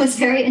apnea was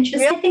very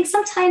interesting. I think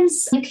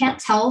sometimes you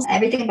can't tell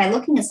everything by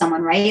looking at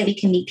someone, right? We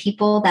can meet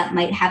people that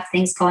might have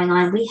things going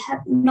on. We have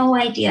no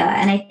idea.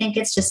 And I think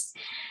it's just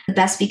the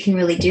best we can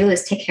really do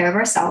is take care of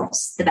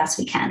ourselves the best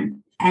we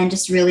can and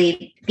just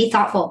really be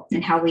thoughtful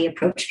in how we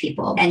approach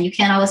people. And you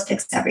can't always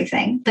fix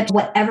everything, but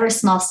whatever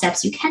small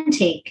steps you can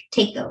take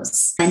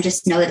those and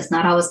just know that it's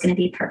not always going to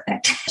be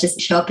perfect.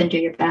 Just show up and do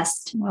your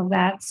best. Well,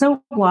 that's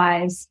so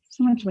wise.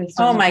 So much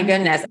wisdom. Oh my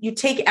goodness. You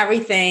take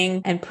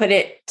everything and put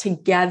it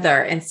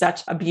together in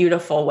such a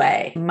beautiful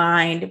way,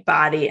 mind,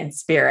 body, and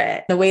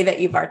spirit. The way that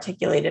you've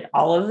articulated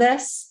all of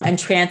this and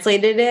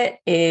translated it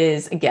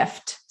is a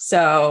gift.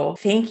 So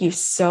thank you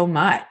so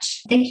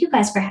much. Thank you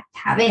guys for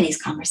having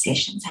these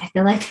conversations. I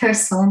feel like they're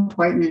so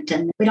important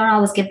and we don't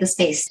always give the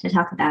space to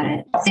talk about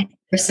it. Thank you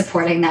for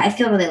supporting that. I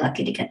feel really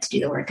lucky to get to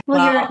do the work.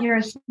 Well, you're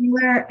a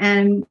healer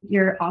and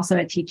you're also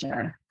a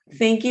teacher.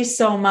 Thank you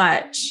so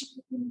much.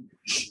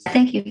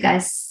 Thank you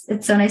guys.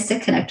 It's so nice to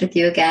connect with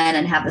you again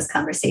and have this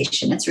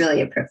conversation. It's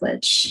really a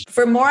privilege.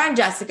 For more on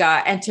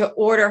Jessica and to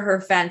order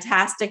her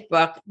fantastic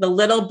book, The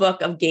Little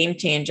Book of Game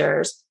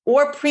Changers,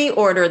 or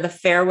pre-order the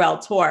Farewell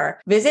Tour,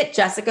 visit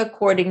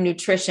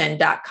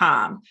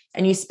jessicacordingnutrition.com.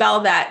 And you spell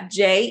that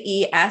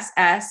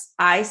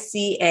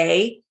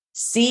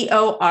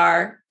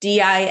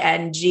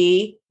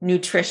JESSICACORDING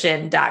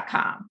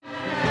nutrition.com.